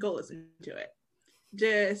except go listen to it.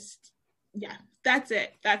 Just, yeah, that's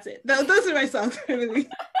it. Those are my songs for the week.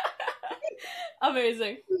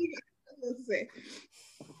 Amazing.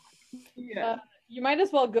 Yeah. You might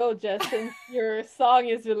as well go, Jess, since your song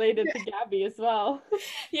is related to Gabby as well.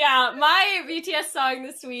 Yeah, my BTS song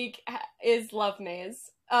this week is Love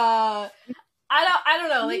Maze. I don't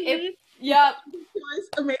know, like it. Yeah.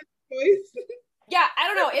 Amazing choice. Yeah, I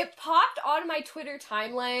don't know. It popped on my Twitter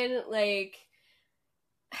timeline like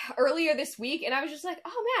earlier this week, and I was just like,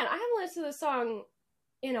 oh man, I haven't listened to this song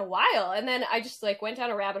in a while. And then I just like went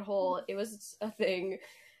down a rabbit hole. It was a thing,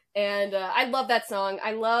 and I love that song.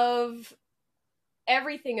 I love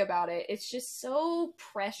everything about it. It's just so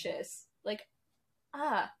precious. Like,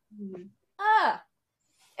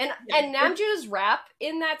 And Namjoon's rap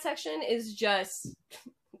in that section is just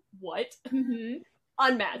what?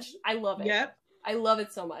 Unmatched. I love it. Yep. I love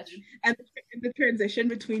it so much. And the transition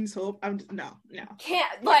between Soap, no.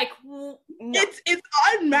 Can't, like, no. It's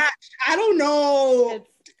unmatched. I don't know.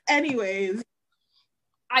 Anyways.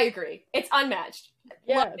 I agree. It's unmatched.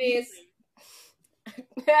 Yeah. Love these.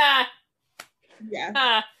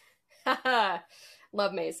 Yeah.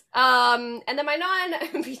 Love Maze. And then my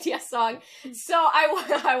non-BTS song. So I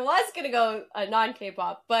was gonna go a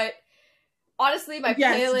non-K-pop, but honestly, my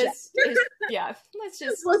playlist is let's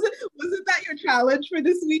just. Was it that your challenge for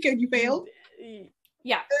this week and you failed?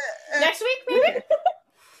 Yeah. Next week, maybe.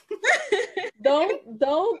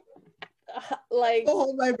 Don't like.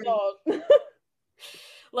 Hold my breath.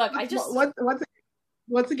 Look, I just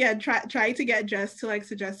once again try to get Jess to like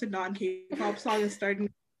suggest a non-K-pop song is starting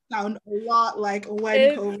to sound a lot like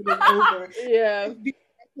when COVID is over. Yeah.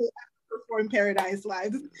 Perform Paradise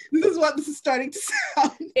Live. This is what this is starting to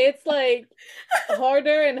sound. It's like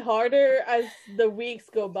harder and harder as the weeks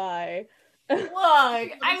go by. Look,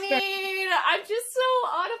 I mean, I'm just so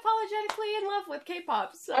unapologetically in love with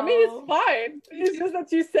K-pop. So I mean, it's fine. It's just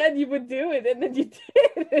that you said you would do it and then you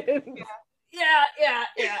didn't. Yeah.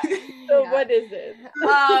 So what is it?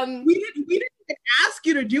 We didn't ask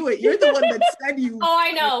you to do it. You're the one that said you. Oh,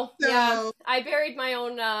 I know. So... Yeah, I buried my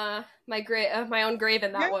own my own grave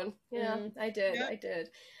in that one. Yeah, I did.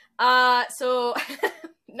 So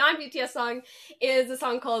non-BTS song is a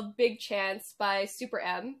song called Big Chance by Super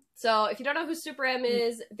M. So if you don't know who Super M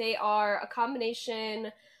is, they are a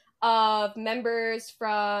combination of members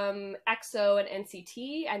from EXO and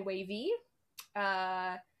NCT and WayV.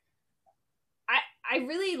 I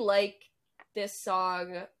really like this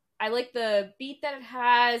song. I like the beat that it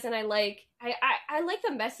has, and I like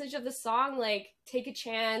the message of the song, like take a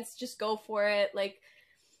chance, just go for it. Like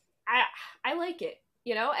I like it,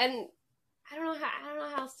 you know, and I don't know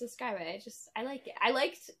how else to describe it. I like it. I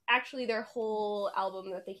liked actually their whole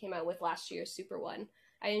album that they came out with last year, Super One.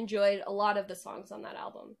 I enjoyed a lot of the songs on that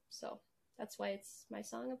album, so that's why it's my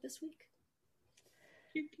song of this week.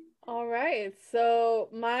 All right, so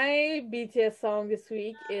my BTS song this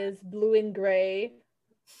week is Blue and Gray,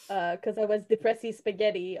 because I was depressy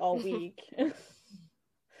spaghetti all week.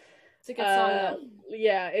 It's a good song.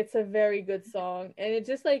 Yeah, it's a very good song, and it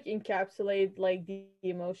just like encapsulates like the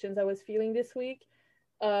emotions I was feeling this week.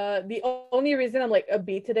 The only reason I'm like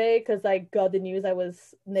upbeat today because I got the news I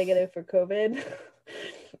was negative for COVID,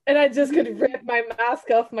 and I just could rip my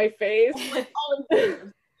mask off my face.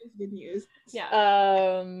 Good news.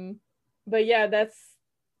 Yeah. But yeah,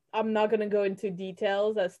 I'm not gonna go into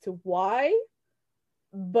details as to why,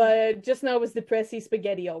 but just know it was depressy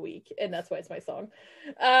spaghetti all week, and that's why it's my song.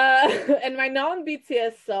 And my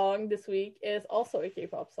non-BTS song this week is also a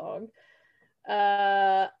K-pop song.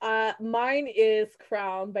 Mine is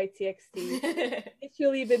Crown by TXT.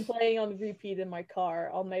 Literally been playing on repeat in my car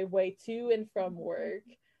on my way to and from work.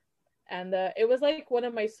 And it was like one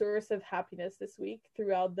of my sources of happiness this week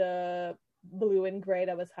throughout the Blue and Gray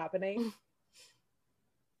that was happening.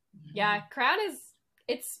 Yeah, Crown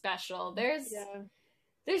it's special. There's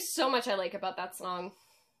so much I like about that song.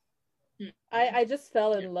 I just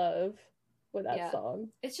fell in love with that song.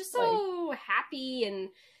 It's just so happy, and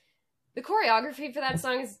the choreography for that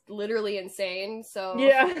song is literally insane. So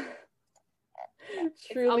yeah.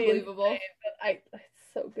 Truly unbelievable. Insane, but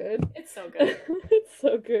it's so good. It's so good. It's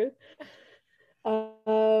so good.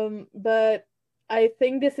 But I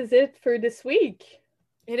think this is it for this week.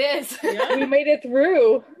 It is. Yeah. We made it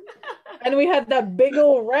through. And we had that big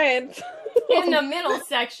old rant. In the middle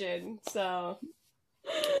section, so...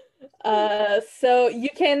 So you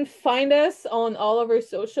can find us on all of our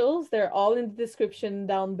socials. They're all in the description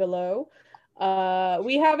down below.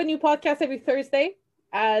 We have a new podcast every Thursday,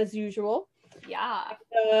 as usual. Yeah.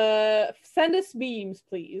 Send us memes,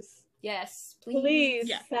 please. Yes,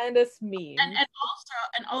 please send us memes.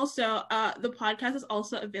 And also, the podcast is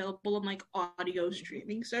also available on like audio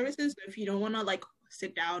streaming services. So if you don't want to like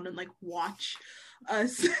sit down and like watch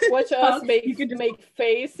us make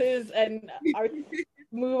faces and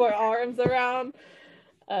move our arms around,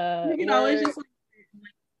 you can always just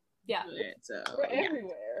we're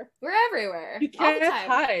everywhere. We're everywhere. You can't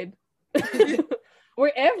hide.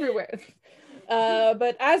 We're everywhere.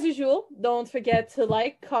 But as usual, don't forget to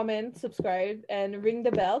like, comment, subscribe, and ring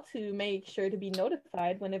the bell to make sure to be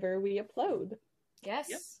notified whenever we upload. Yes.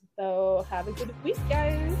 Yep. So have a good week,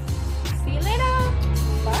 guys. See you later.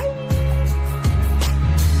 Bye.